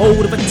digital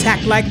mode of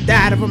attack like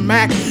that of a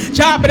Mac.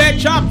 Chop it and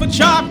chop for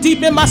chop,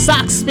 deep in my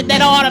socks, spit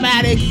that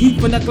automatic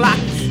heat from the Glock.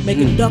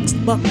 Making ducks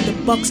buck the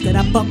bucks that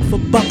I buck for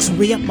bucks.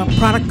 Re-up my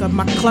product of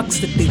my clucks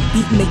that they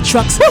beat in their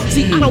trucks.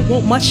 See, I don't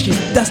want much,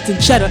 just dust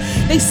and cheddar.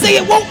 They say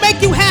it won't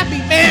make you happy,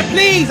 man,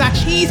 please. I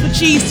cheese for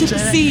cheese to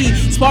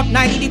proceed. Spark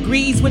 90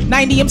 degrees with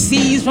 90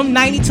 MCs. From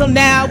 90 till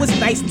now, it's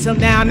nice until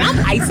now. Now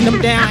I'm icing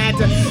them down. I had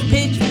to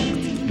pitch.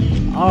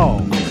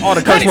 Oh. All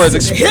the cuss words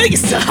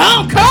He's to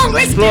Hong Kong,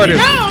 let's get it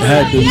on. I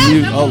had to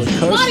mute all the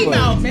cuss Funny words.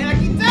 mouth, man, I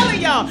keep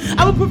telling y'all.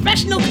 I'm a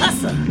professional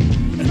cusser.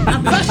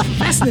 I'm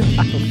professional.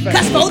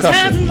 Cuss both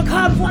times in the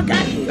car before I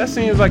got here. That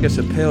seems like a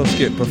Chappelle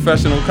skit,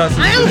 professional cussing.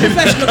 I am a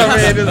professional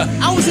cusser.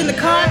 I was in the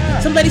car,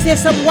 somebody said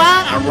something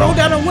wild, I rolled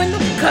down the window,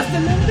 cussed a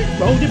little bit,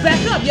 rolled it back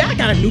up. Yeah, I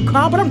got a new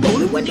car, but I'm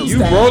rolling windows You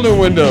down. rolling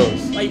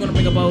windows. Why you gonna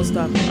bring up old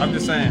stuff? I'm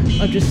just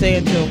saying. I'm just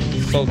saying too.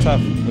 So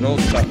tough with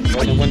old stuff.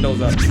 Rolling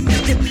windows up.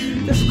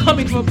 This is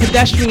coming from a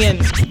pedestrian,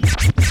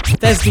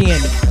 thespian,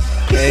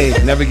 Hey,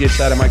 never get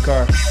shot in my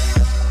car.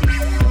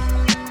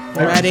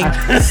 riding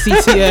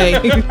CTA.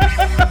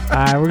 All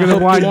right, we're I gonna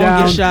hope wind you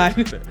won't down.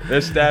 get shot.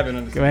 They're stabbing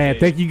on the Man, stage.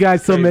 thank you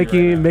guys so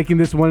Crazy making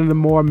this one of the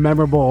more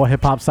memorable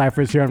hip hop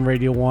ciphers here on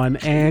Radio 1.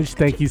 Ange,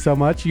 thank you so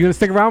much. You gonna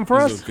stick around for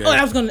us? Okay. Oh,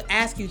 I was gonna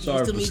ask you.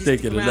 Sorry to for me to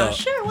sticking stick it around. up.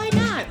 Sure, why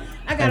not?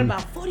 I got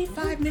about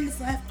 45 minutes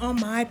left on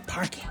my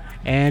parking.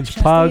 Ange, Should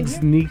I stay Pugs,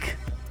 in Neek.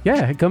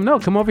 Yeah, come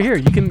over here.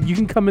 You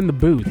can come in the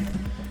booth.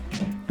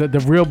 The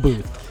real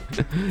booth.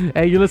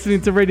 Hey, you're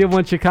listening to Radio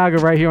 1 Chicago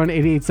right here on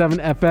 88.7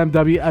 FM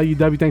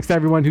WLUW. Thanks to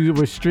everyone who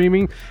was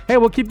streaming. Hey,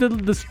 we'll keep the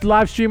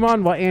live stream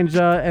on while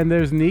Anja and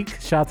there's Neek.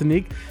 Shout out to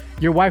Neek.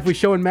 Your wife was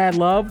showing mad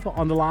love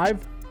on the live.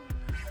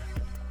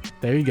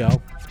 There you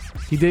go.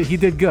 He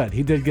did good.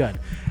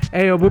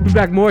 Hey, we'll be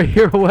back more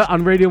here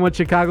on Radio 1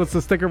 Chicago, so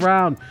stick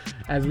around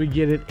as we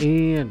get it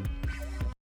in.